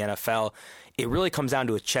to be in the NFL, it really comes down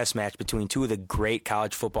to a chess match between 2 of the great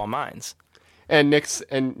college football minds. And Nick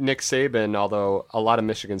Saban, although a lot of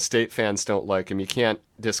Michigan State fans don't like him, you can't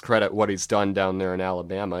discredit what he's done down there in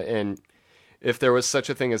Alabama. And if there was such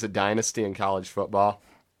a thing as a dynasty in college football,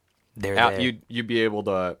 you'd be able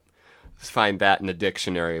to find that in the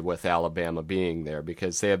dictionary with Alabama being there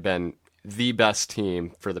because they have been the best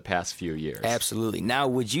team for the past few years. Absolutely. Now,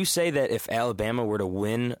 would you say that if Alabama were to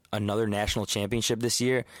win another national championship this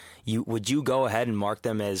year, would you go ahead and mark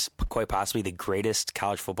them as quite possibly the greatest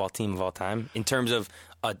college football team of all time in terms of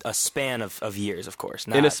a span of years, of course?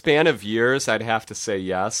 In a span of years, I'd have to say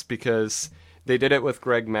yes because they did it with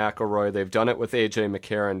Greg McElroy. They've done it with A.J.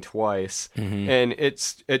 McCarron twice. And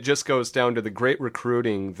it just goes down to the great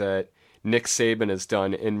recruiting that Nick Saban has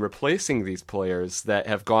done in replacing these players that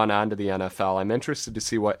have gone on to the NFL. I'm interested to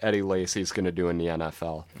see what Eddie Lacy is going to do in the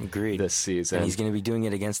NFL this season. And he's going to be doing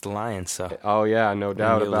it against the Lions. So. Oh, yeah, no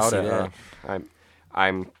doubt about it.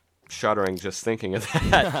 I'm shuddering just thinking of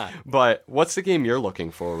that. But what's the game you're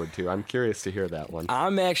looking forward to? I'm curious to hear that one.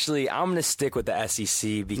 I'm going to stick with the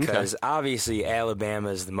SEC because obviously Alabama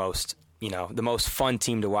is the most fun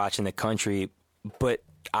team to watch in the country. But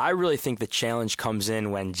I really think the challenge comes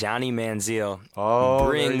in when Johnny Manziel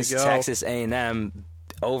brings Texas A&M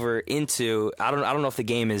over into. I don't know if the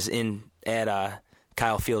game is in at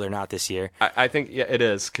Kyle Field or not this year. I think it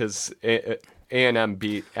is because A&M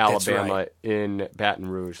beat Alabama in Baton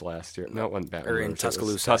Rouge last year. No, it wasn't Baton Rouge. In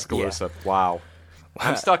Tuscaloosa. Tuscaloosa. Yeah. Wow.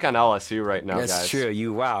 I'm stuck on LSU right now, That's guys. That's true.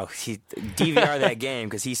 DVR that game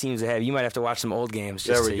because he seems to have. You might have to watch some old games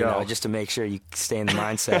just to make sure you stay in the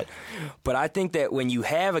mindset. But I think that when you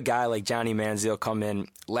have a guy like Johnny Manziel come in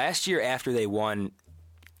last year after they won,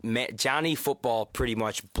 Johnny football pretty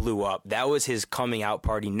much blew up. That was his coming out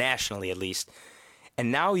party nationally, at least. And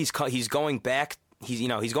now he's going back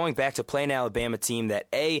he's going back to play an Alabama team that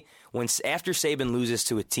after Saban loses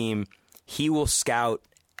to a team, he will scout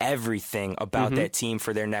everything about that team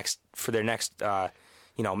for their next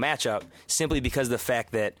matchup, simply because of the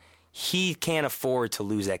fact that he can't afford to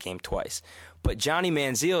lose that game twice. But Johnny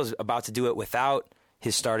Manziel is about to do it without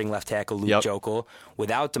his starting left tackle, Luke Jokel,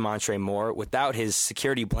 without DeMontre Moore, without his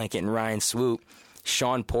security blanket and Ryan Swoop.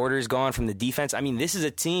 Sean Porter's gone from the defense. I mean, this is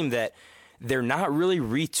a team that they're not really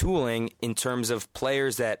retooling in terms of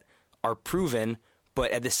players that are proven,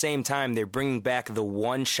 but at the same time, they're bringing back the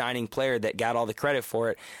one shining player that got all the credit for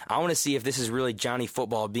it. I want to see if this is really Johnny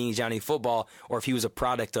Football being Johnny Football, or if he was a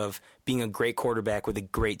product of being a great quarterback with a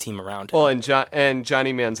great team around him. Well, and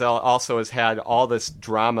Johnny Manziel also has had all this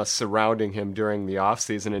drama surrounding him during the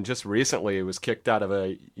offseason, and just recently he was kicked out of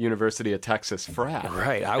a University of Texas frat.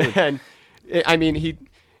 Right.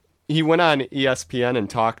 He went on ESPN and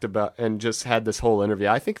talked about and just had this whole interview.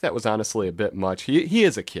 I think that was honestly a bit much. He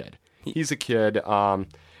is a kid. He's a kid.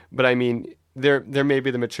 But I mean, there may be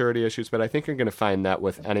the maturity issues, but I think you're going to find that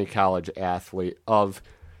with any college athlete of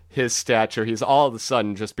his stature. He's all of a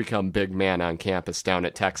sudden just become big man on campus down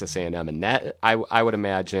at Texas A&M, and that I would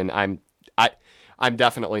imagine I'm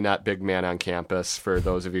definitely not big man on campus. For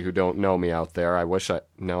those of you who don't know me out there,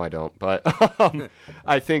 I don't. But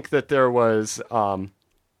I think that there was.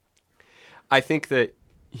 I think that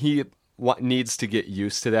he needs to get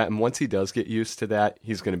used to that, and once he does get used to that,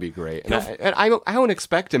 he's going to be great. And I don't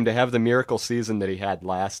expect him to have the miracle season that he had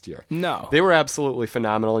last year. No. They were absolutely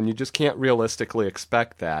phenomenal, and you just can't realistically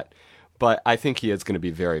expect that. But I think he is going to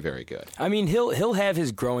be very, very good. I mean, he'll have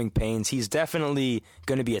his growing pains. He's definitely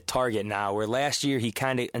going to be a target now, where last year he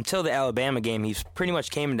kind of, until the Alabama game, he pretty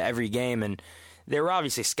much came into every game, and there were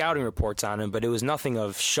obviously scouting reports on him, but it was nothing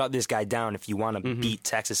of shut this guy down if you want to beat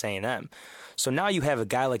Texas A&M. So now you have a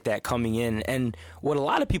guy like that coming in, and what a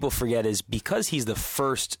lot of people forget is because he's the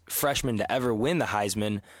first freshman to ever win the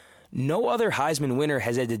Heisman, no other Heisman winner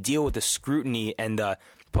has had to deal with the scrutiny and the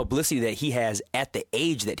publicity that he has at the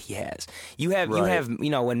age that he has. You have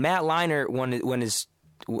when Matt Leinart won his,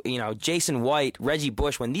 Jason White, Reggie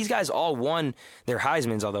Bush, when these guys all won their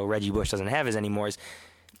Heismans, although Reggie Bush doesn't have his anymore,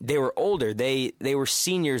 they were older. They were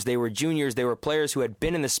seniors. They were juniors. They were players who had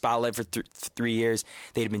been in the spotlight for 3 years.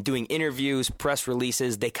 They had been doing interviews, press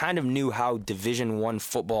releases. They kind of knew how Division I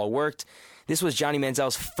football worked. This was Johnny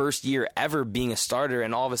Manziel's first year ever being a starter,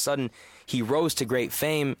 and all of a sudden he rose to great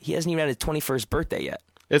fame. He hasn't even had his 21st birthday yet.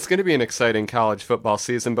 It's going to be an exciting college football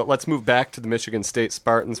season, but let's move back to the Michigan State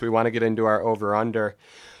Spartans. We want to get into our over-under.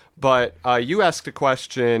 But you asked a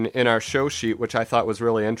question in our show sheet, which I thought was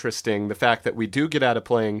really interesting, the fact that we do get out of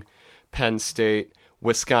playing Penn State,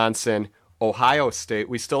 Wisconsin, Ohio State.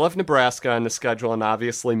 We still have Nebraska on the schedule, and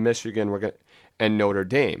obviously Michigan and Notre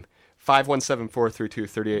Dame.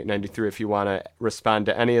 517-432-3893 if you want to respond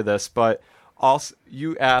to any of this. But also,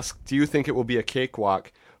 you asked, do you think it will be a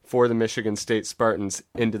cakewalk for the Michigan State Spartans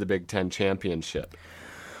into the Big Ten championship?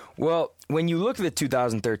 Well, when you look at the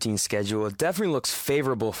 2013 schedule, it definitely looks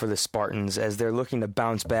favorable for the Spartans as they're looking to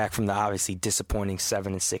bounce back from the obviously disappointing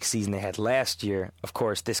 7-6 season they had last year. Of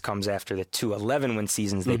course, this comes after the 2 11-win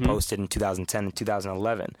seasons they posted in 2010 and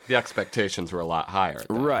 2011. The expectations were a lot higher.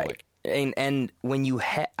 Right. And when you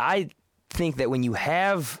I think that when you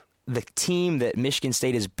have the team that Michigan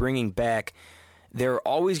State is bringing back, there are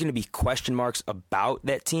always going to be question marks about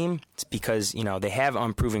that team. It's because, they have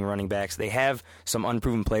unproven running backs. They have some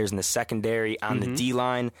unproven players in the secondary, on the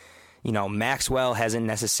D-line. Maxwell hasn't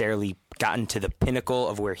necessarily gotten to the pinnacle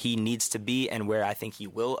of where he needs to be and where I think he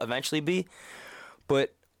will eventually be.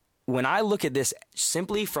 But when I look at this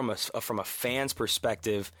simply from a fan's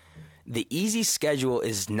perspective, the easy schedule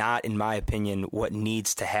is not, in my opinion, what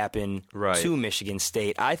needs to happen to Michigan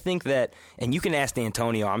State. I think that, and you can ask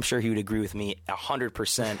D'Antonio, I'm sure he would agree with me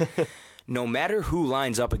 100%. No matter who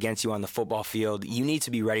lines up against you on the football field, you need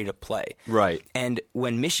to be ready to play. Right. And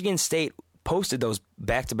when Michigan State posted those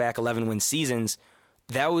back-to-back 11-win seasons,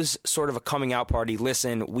 that was sort of a coming out party.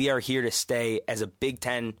 Listen, we are here to stay as a Big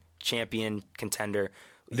Ten champion contender.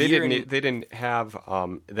 They didn't have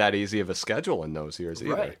that easy of a schedule in those years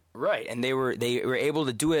either. Right, and they were able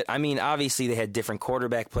to do it. I mean, obviously they had different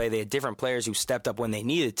quarterback play. They had different players who stepped up when they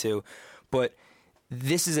needed to. But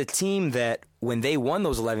this is a team that when they won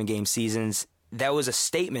those 11-game seasons, that was a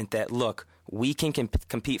statement that, look, we can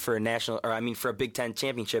compete for for a Big Ten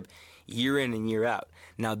championship year in and year out.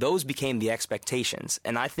 Now, those became the expectations.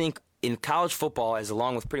 And I think in college football, as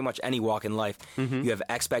along with pretty much any walk in life, you have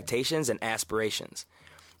expectations and aspirations.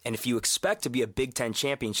 And if you expect to be a Big Ten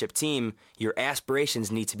championship team, your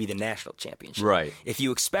aspirations need to be the national championship. Right. If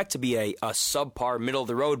you expect to be a subpar,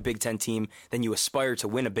 middle-of-the-road Big Ten team, then you aspire to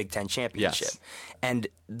win a Big Ten championship. Yes. And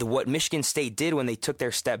what Michigan State did when they took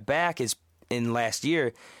their step back is in last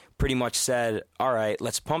year pretty much said, all right,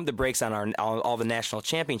 let's pump the brakes on all the national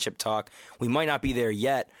championship talk. We might not be there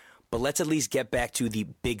yet, but let's at least get back to the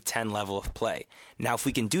Big Ten level of play. Now, if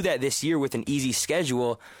we can do that this year with an easy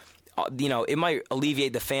schedule, it might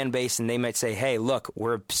alleviate the fan base, and they might say, hey, look,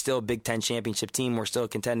 we're still a Big Ten championship team. We're still a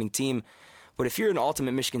contending team. But if you're an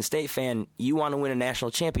ultimate Michigan State fan, you want to win a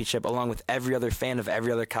national championship along with every other fan of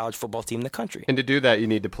every other college football team in the country. And to do that, you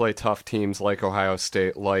need to play tough teams like Ohio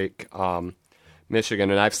State, like Michigan.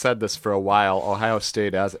 And I've said this for a while. Ohio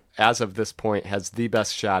State, as of this point, has the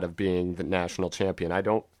best shot of being the national champion. I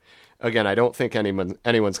don't think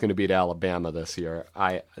anyone's going to beat Alabama this year.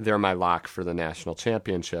 They're my lock for the national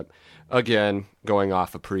championship. Again, going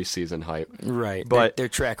off of preseason hype. Right. But their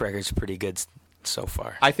track record's pretty good so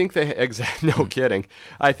far. I think no kidding.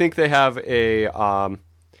 I think they have a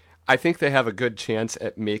good chance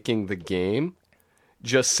at making the game,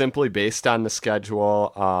 just simply based on the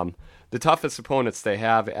schedule. The toughest opponents they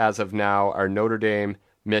have as of now are Notre Dame,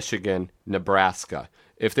 Michigan, Nebraska.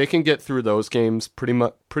 If they can get through those games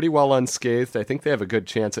pretty well unscathed, I think they have a good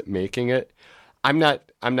chance at making it. I'm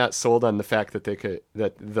not sold on the fact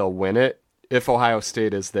that they'll win it if Ohio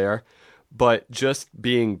State is there, but just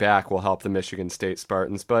being back will help the Michigan State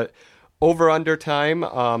Spartans. But over under time,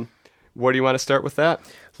 where do you want to start with that?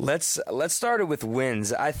 Let's start it with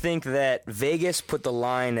wins. I think that Vegas put the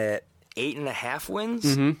line at 8.5 wins.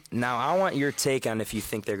 Mm-hmm. Now I want your take on if you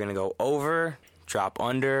think they're going to go over, drop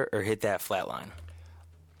under, or hit that flat line.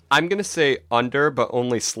 I'm going to say under, but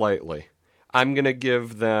only slightly. I'm going to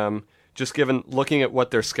give them, looking at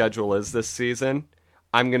what their schedule is this season,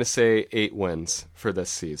 I'm going to say 8 wins for this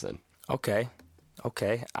season. Okay.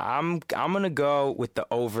 I'm going to go with the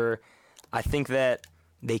over. I think that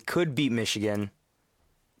they could beat Michigan.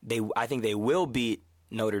 I think they will beat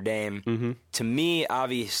Notre Dame. Mm-hmm. To me,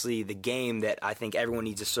 obviously, the game that I think everyone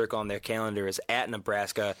needs to circle on their calendar is at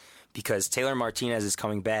Nebraska, because Taylor Martinez is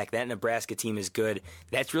coming back. That Nebraska team is good.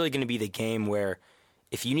 That's really going to be the game where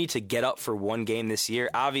if you need to get up for one game this year,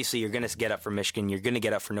 obviously you're going to get up for Michigan. You're going to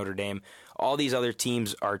get up for Notre Dame. All these other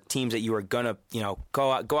teams are teams that you are going to,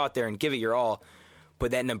 go out there and give it your all.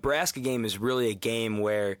 But that Nebraska game is really a game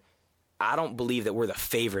where I don't believe that we're the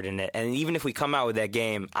favorite in it. And even if we come out with that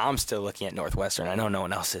game, I'm still looking at Northwestern. I know no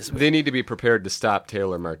one else is. They need to be prepared to stop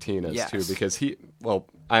Taylor Martinez, yes, too, because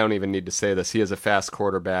I don't even need to say this. He is a fast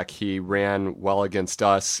quarterback. He ran well against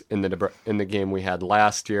us in the game we had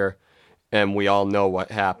last year, and we all know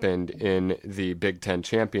what happened in the Big Ten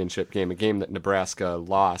championship game, a game that Nebraska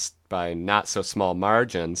lost by not so small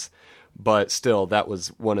margins. But still, that was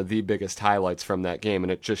one of the biggest highlights from that game,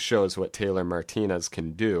 and it just shows what Taylor Martinez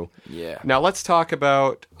can do. Yeah. Now let's talk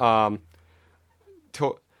about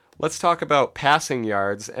passing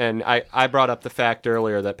yards, and I brought up the fact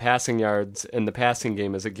earlier that passing yards in the passing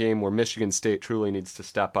game is a game where Michigan State truly needs to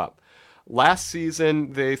step up. Last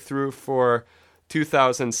season, they threw for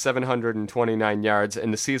 2,729 yards,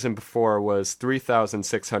 and the season before was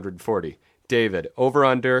 3,640. David, over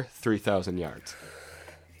under 3,000 yards.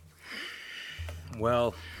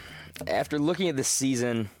 Well, after looking at the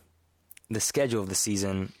season, the schedule of the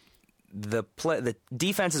season, the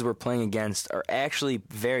defenses we're playing against are actually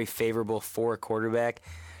very favorable for a quarterback.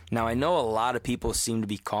 Now, I know a lot of people seem to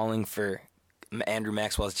be calling for Andrew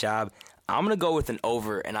Maxwell's job. I'm going to go with an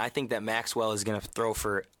over, and I think that Maxwell is going to throw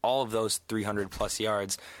for all of those 300-plus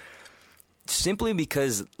yards. Simply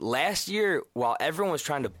because last year, while everyone was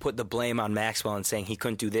trying to put the blame on Maxwell and saying he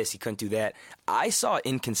couldn't do this, he couldn't do that, I saw an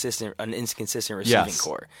inconsistent receiving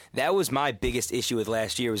core. That was my biggest issue with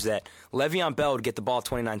last year, was that Le'Veon Bell would get the ball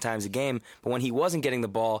 29 times a game, but when he wasn't getting the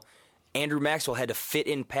ball, Andrew Maxwell had to fit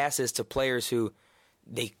in passes to players who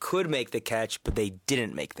they could make the catch, but they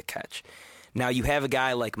didn't make the catch. Now, you have a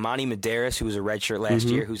guy like Monty Medeiros, who was a redshirt last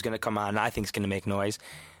year, who's going to come on and I think is going to make noise.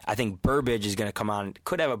 I think Burbage is going to come on,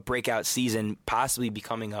 could have a breakout season, possibly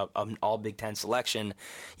becoming an all-Big Ten selection.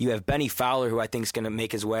 You have Benny Fowler, who I think is going to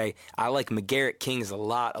make his way. I like McGarrett Kings a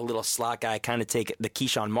lot, a little slot guy, kind of take the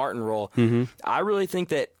Keyshawn Martin role. Mm-hmm. I really think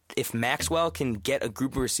that if Maxwell can get a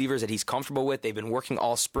group of receivers that he's comfortable with, they've been working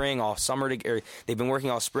all spring, all summer, or they've been working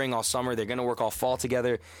all spring, all summer, they're going to work all fall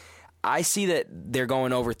together. I see that they're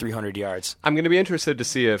going over 300 yards. I'm going to be interested to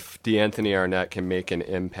see if DeAnthony Arnett can make an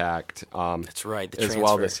impact. That's right, as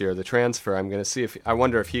well this year. The transfer. I'm going to see I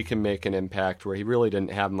wonder if he can make an impact where he really didn't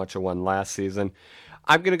have much of one last season.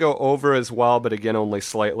 I'm going to go over as well, but again, only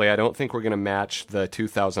slightly. I don't think we're going to match the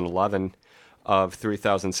 2011 of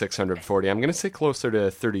 3,640. I'm going to say closer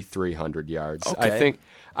to 3,300 yards. Okay.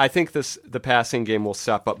 I think the passing game will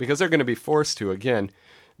step up because they're going to be forced to. Again,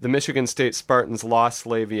 the Michigan State Spartans lost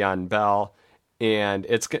Le'Veon Bell, and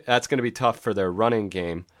that's going to be tough for their running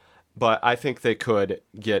game. But I think they could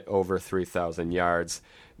get over 3,000 yards.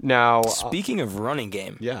 Now, speaking of running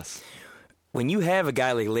game, yes, when you have a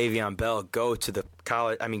guy like Le'Veon Bell go to the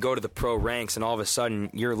pro ranks, and all of a sudden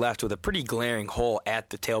you're left with a pretty glaring hole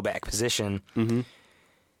at the tailback position.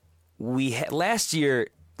 Mm-hmm. Last year,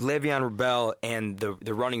 Le'Veon Bell and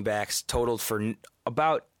the running backs totaled for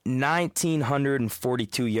about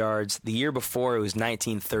 1,942 yards. The year before, it was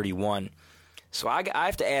 1,931. So I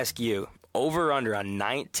have to ask you, over or under on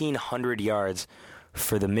 1,900 yards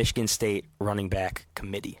for the Michigan State running back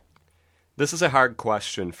committee? This is a hard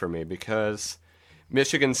question for me because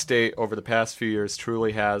Michigan State over the past few years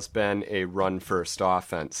truly has been a run-first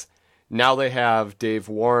offense. Now they have Dave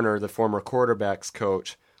Warner, the former quarterbacks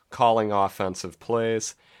coach, calling offensive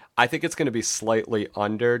plays. I think it's going to be slightly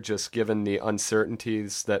under, just given the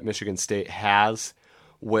uncertainties that Michigan State has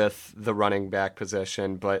with the running back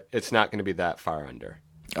position, but it's not going to be that far under.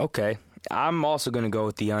 Okay. I'm also going to go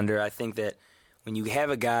with the under. I think that when you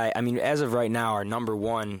have a guy, as of right now, our number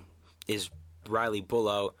one is Riley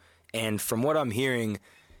Bullough, and from what I'm hearing,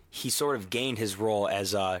 he sort of gained his role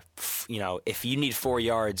as, if you need 4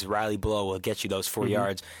 yards, Riley Bullough will get you those 4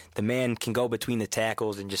 yards. The man can go between the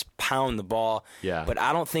tackles and just pound the ball. Yeah. But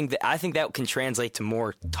I think that can translate to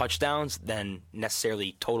more touchdowns than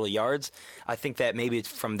necessarily total yards. I think that maybe it's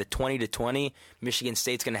from the 20 to 20, Michigan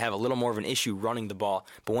State's going to have a little more of an issue running the ball.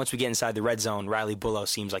 But once we get inside the red zone, Riley Bullough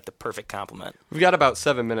seems like the perfect complement. We've got about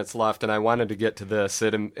 7 minutes left, and I wanted to get to this.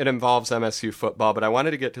 It involves MSU football, but I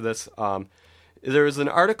wanted to get to this. There was an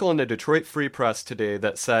article in the Detroit Free Press today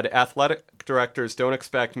that said athletic directors don't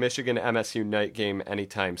expect Michigan-MSU night game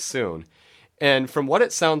anytime soon. And from what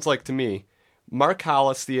it sounds like to me, Mark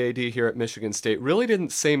Hollis, the AD here at Michigan State, really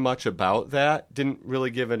didn't say much about that, didn't really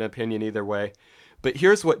give an opinion either way. But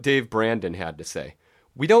here's what Dave Brandon had to say.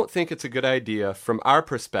 We don't think it's a good idea from our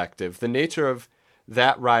perspective, the nature of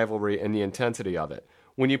that rivalry and the intensity of it.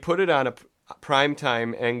 When you put it on a prime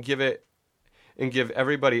time and give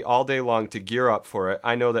everybody all day long to gear up for it,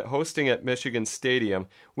 I know that hosting at Michigan Stadium,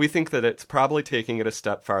 we think that it's probably taking it a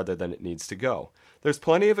step farther than it needs to go. There's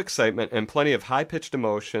plenty of excitement and plenty of high-pitched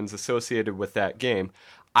emotions associated with that game.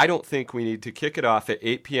 I don't think we need to kick it off at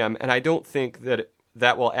 8 p.m., and I don't think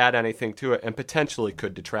that will add anything to it and potentially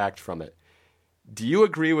could detract from it. Do you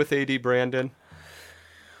agree with AD Brandon?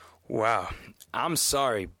 Wow. I'm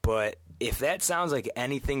sorry, but if that sounds like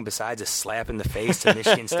anything besides a slap in the face to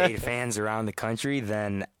Michigan State fans around the country,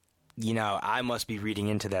 then, I must be reading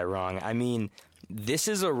into that wrong. This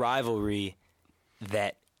is a rivalry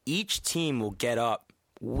that each team will get up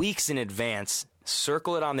weeks in advance,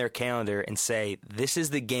 circle it on their calendar, and say, this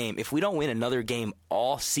is the game. If we don't win another game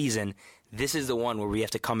all season, this is the one where we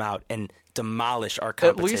have to come out and demolish our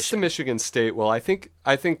competition. At least the Michigan State will. I think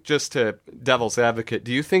just to devil's advocate,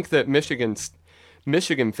 do you think that Michigan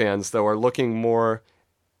fans, though, are looking more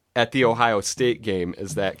at the Ohio State game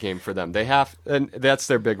as that game for them? And that's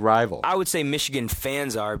their big rival. I would say Michigan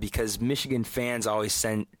fans are, because Michigan fans always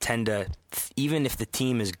tend to, even if the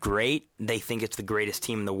team is great, they think it's the greatest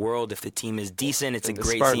team in the world. If the team is decent, it's a great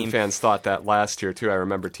team. The Spartan fans thought that last year, too. I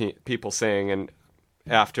remember people saying,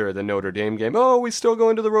 after the Notre Dame game, we still go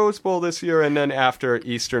into the Rose Bowl this year. And then after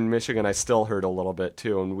Eastern Michigan, I still heard a little bit,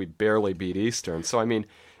 too, and we barely beat Eastern. So,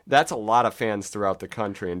 that's a lot of fans throughout the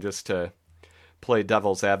country. And just to play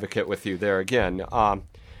devil's advocate with you there again, I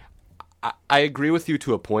agree with you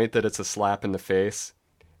to a point that it's a slap in the face.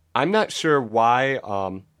 I'm not sure why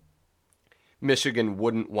Michigan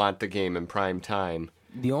wouldn't want the game in prime time.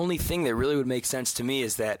 The only thing that really would make sense to me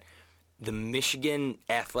is that the Michigan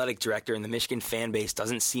athletic director and the Michigan fan base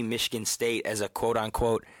doesn't see Michigan State as a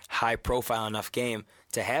quote-unquote high-profile enough game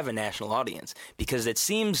to have a national audience. Because it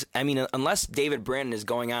seems, unless David Brandon is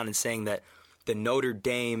going on and saying that the Notre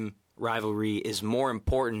Dame rivalry is more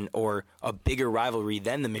important or a bigger rivalry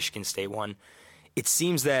than the Michigan State one, it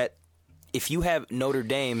seems that if you have Notre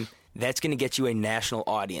Dame, that's going to get you a national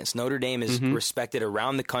audience. Notre Dame is respected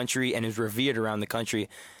around the country and is revered around the country.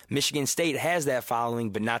 Michigan State has that following,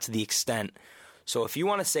 but not to the extent. So if you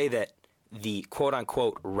want to say that the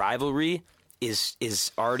quote-unquote rivalry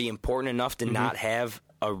is already important enough to not have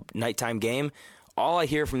a nighttime game, all I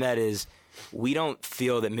hear from that is we don't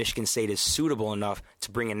feel that Michigan State is suitable enough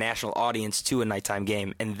to bring a national audience to a nighttime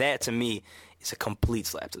game. And that, to me, is a complete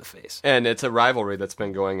slap to the face. And it's a rivalry that's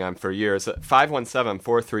been going on for years.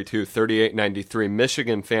 517-432-3893.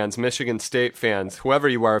 Michigan fans, Michigan State fans, whoever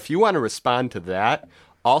you are, if you want to respond to that,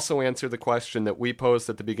 also answer the question that we posed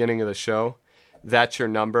at the beginning of the show. That's your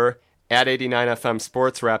number, at 89FM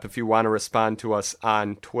Sports Wrap, if you want to respond to us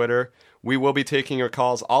on Twitter. We will be taking your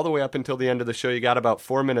calls all the way up until the end of the show. You got about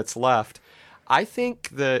 4 minutes left. I think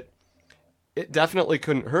that it definitely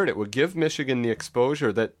couldn't hurt. It would give Michigan the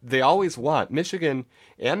exposure that they always want. Michigan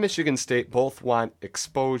and Michigan State both want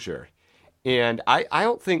exposure. And I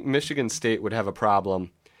don't think Michigan State would have a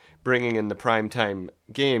problem bringing in the primetime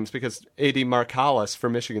games because A.D. Mark Hollis for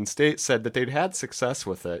Michigan State said that they'd had success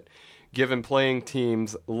with it, given playing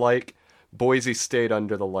teams like Boise State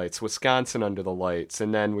under the lights, Wisconsin under the lights,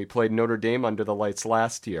 and then we played Notre Dame under the lights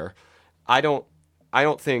last year. I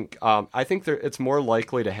think it's more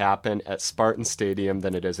likely to happen at Spartan Stadium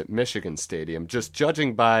than it is at Michigan Stadium, just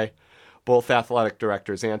judging by both athletic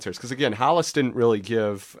directors' answers. Because again, Hollis didn't really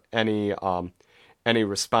give any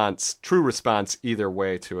true response either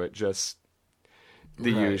way to it, just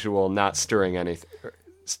the usual, not stirring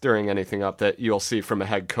anything up that you'll see from a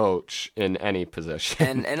head coach in any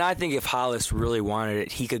position. And I think if Hollis really wanted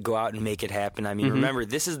it, he could go out and make it happen. I mean, remember,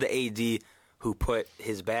 this is the AD who put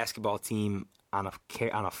his basketball team on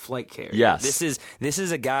a flight carrier. Yes. This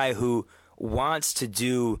is a guy who wants to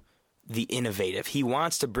do the innovative. He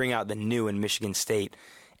wants to bring out the new in Michigan State.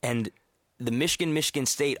 And the Michigan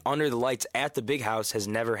State under the lights at the Big House has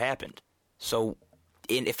never happened. So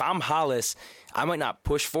if I'm Hollis, I might not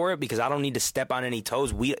push for it because I don't need to step on any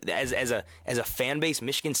toes. We as a fan base,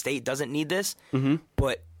 Michigan State doesn't need this.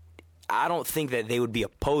 But I don't think that they would be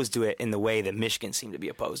opposed to it in the way that Michigan seemed to be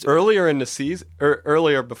opposed to it. Earlier in the season, or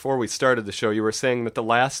earlier before we started the show, you were saying that the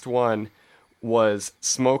last one was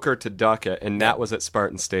Smoker to duck it, and that was at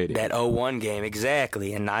Spartan Stadium. That 0-1 game,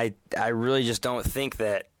 exactly. And I really just don't think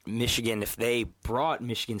that Michigan, if they brought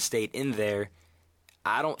Michigan State in there,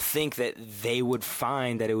 I don't think that they would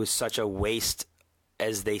find that it was such a waste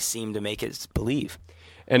as they seem to make it believe.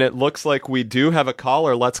 And it looks like we do have a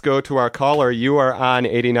caller. Let's go to our caller. You are on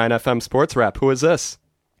 89FM Sports Wrap. Who is this?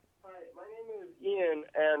 Hi, my name is Ian,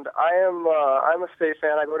 and I'm a State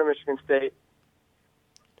fan. I go to Michigan State.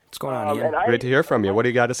 What's going on, Ian? Great to hear from you. What do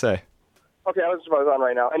you got to say? Okay, I was on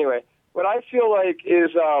right now. Anyway, what I feel like is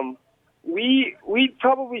we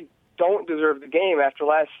probably don't deserve the game after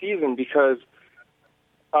last season because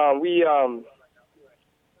we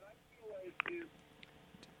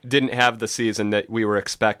didn't have the season that we were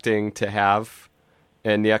expecting to have,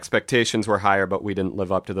 and the expectations were higher, but we didn't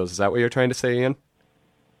live up to those. Is that what you're trying to say, Ian?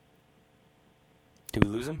 Did we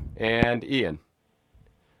lose him? And Ian.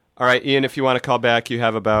 All right, Ian, if you want to call back, you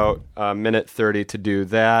have about a minute 30 to do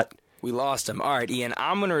that. We lost him. All right, Ian,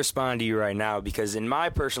 I'm going to respond to you right now because in my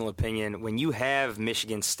personal opinion, when you have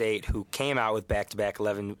Michigan State, who came out with back-to-back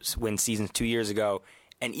 11-win seasons 2 years ago,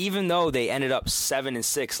 and even though they ended up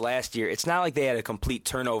 7-6 last year, it's not like they had a complete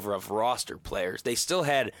turnover of roster players. They still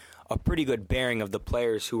had a pretty good bearing of the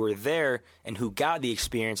players who were there and who got the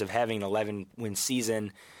experience of having an 11-win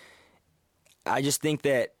season. I just think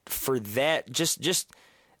that for that, just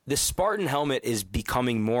the Spartan helmet is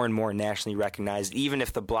becoming more and more nationally recognized, even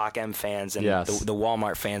if the Block M fans and the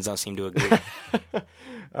Walmart fans don't seem to agree.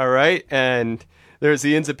 All right, and there's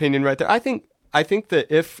Ian's opinion right there. I think that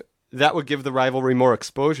if that would give the rivalry more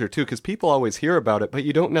exposure, too, because people always hear about it, but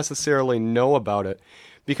you don't necessarily know about it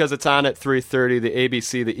because it's on at 3:30, the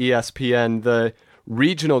ABC, the ESPN, the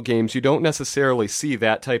regional games. You don't necessarily see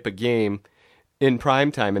that type of game in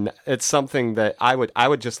primetime, and it's something that I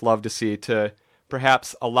would just love to see, to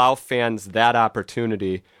perhaps allow fans that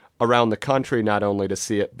opportunity around the country, not only to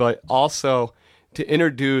see it, but also to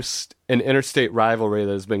introduce an interstate rivalry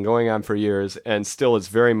that has been going on for years and still is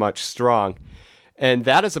very much strong. And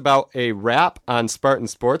that is about a wrap on Spartan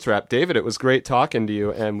Sports Wrap. David, it was great talking to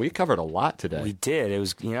you, and we covered a lot today. We did. It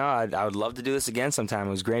was, I would love to do this again sometime.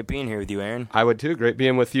 It was great being here with you, Aaron. I would too. Great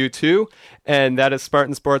being with you too. And that is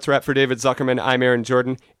Spartan Sports Wrap for David Zuckerman. I'm Aaron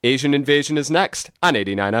Jordan. Asian Invasion is next on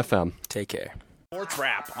 89 FM. Take care. Sports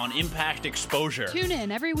Wrap on Impact Exposure. Tune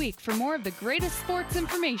in every week for more of the greatest sports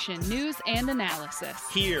information, news, and analysis.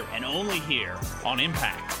 Here and only here on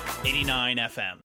Impact 89 FM.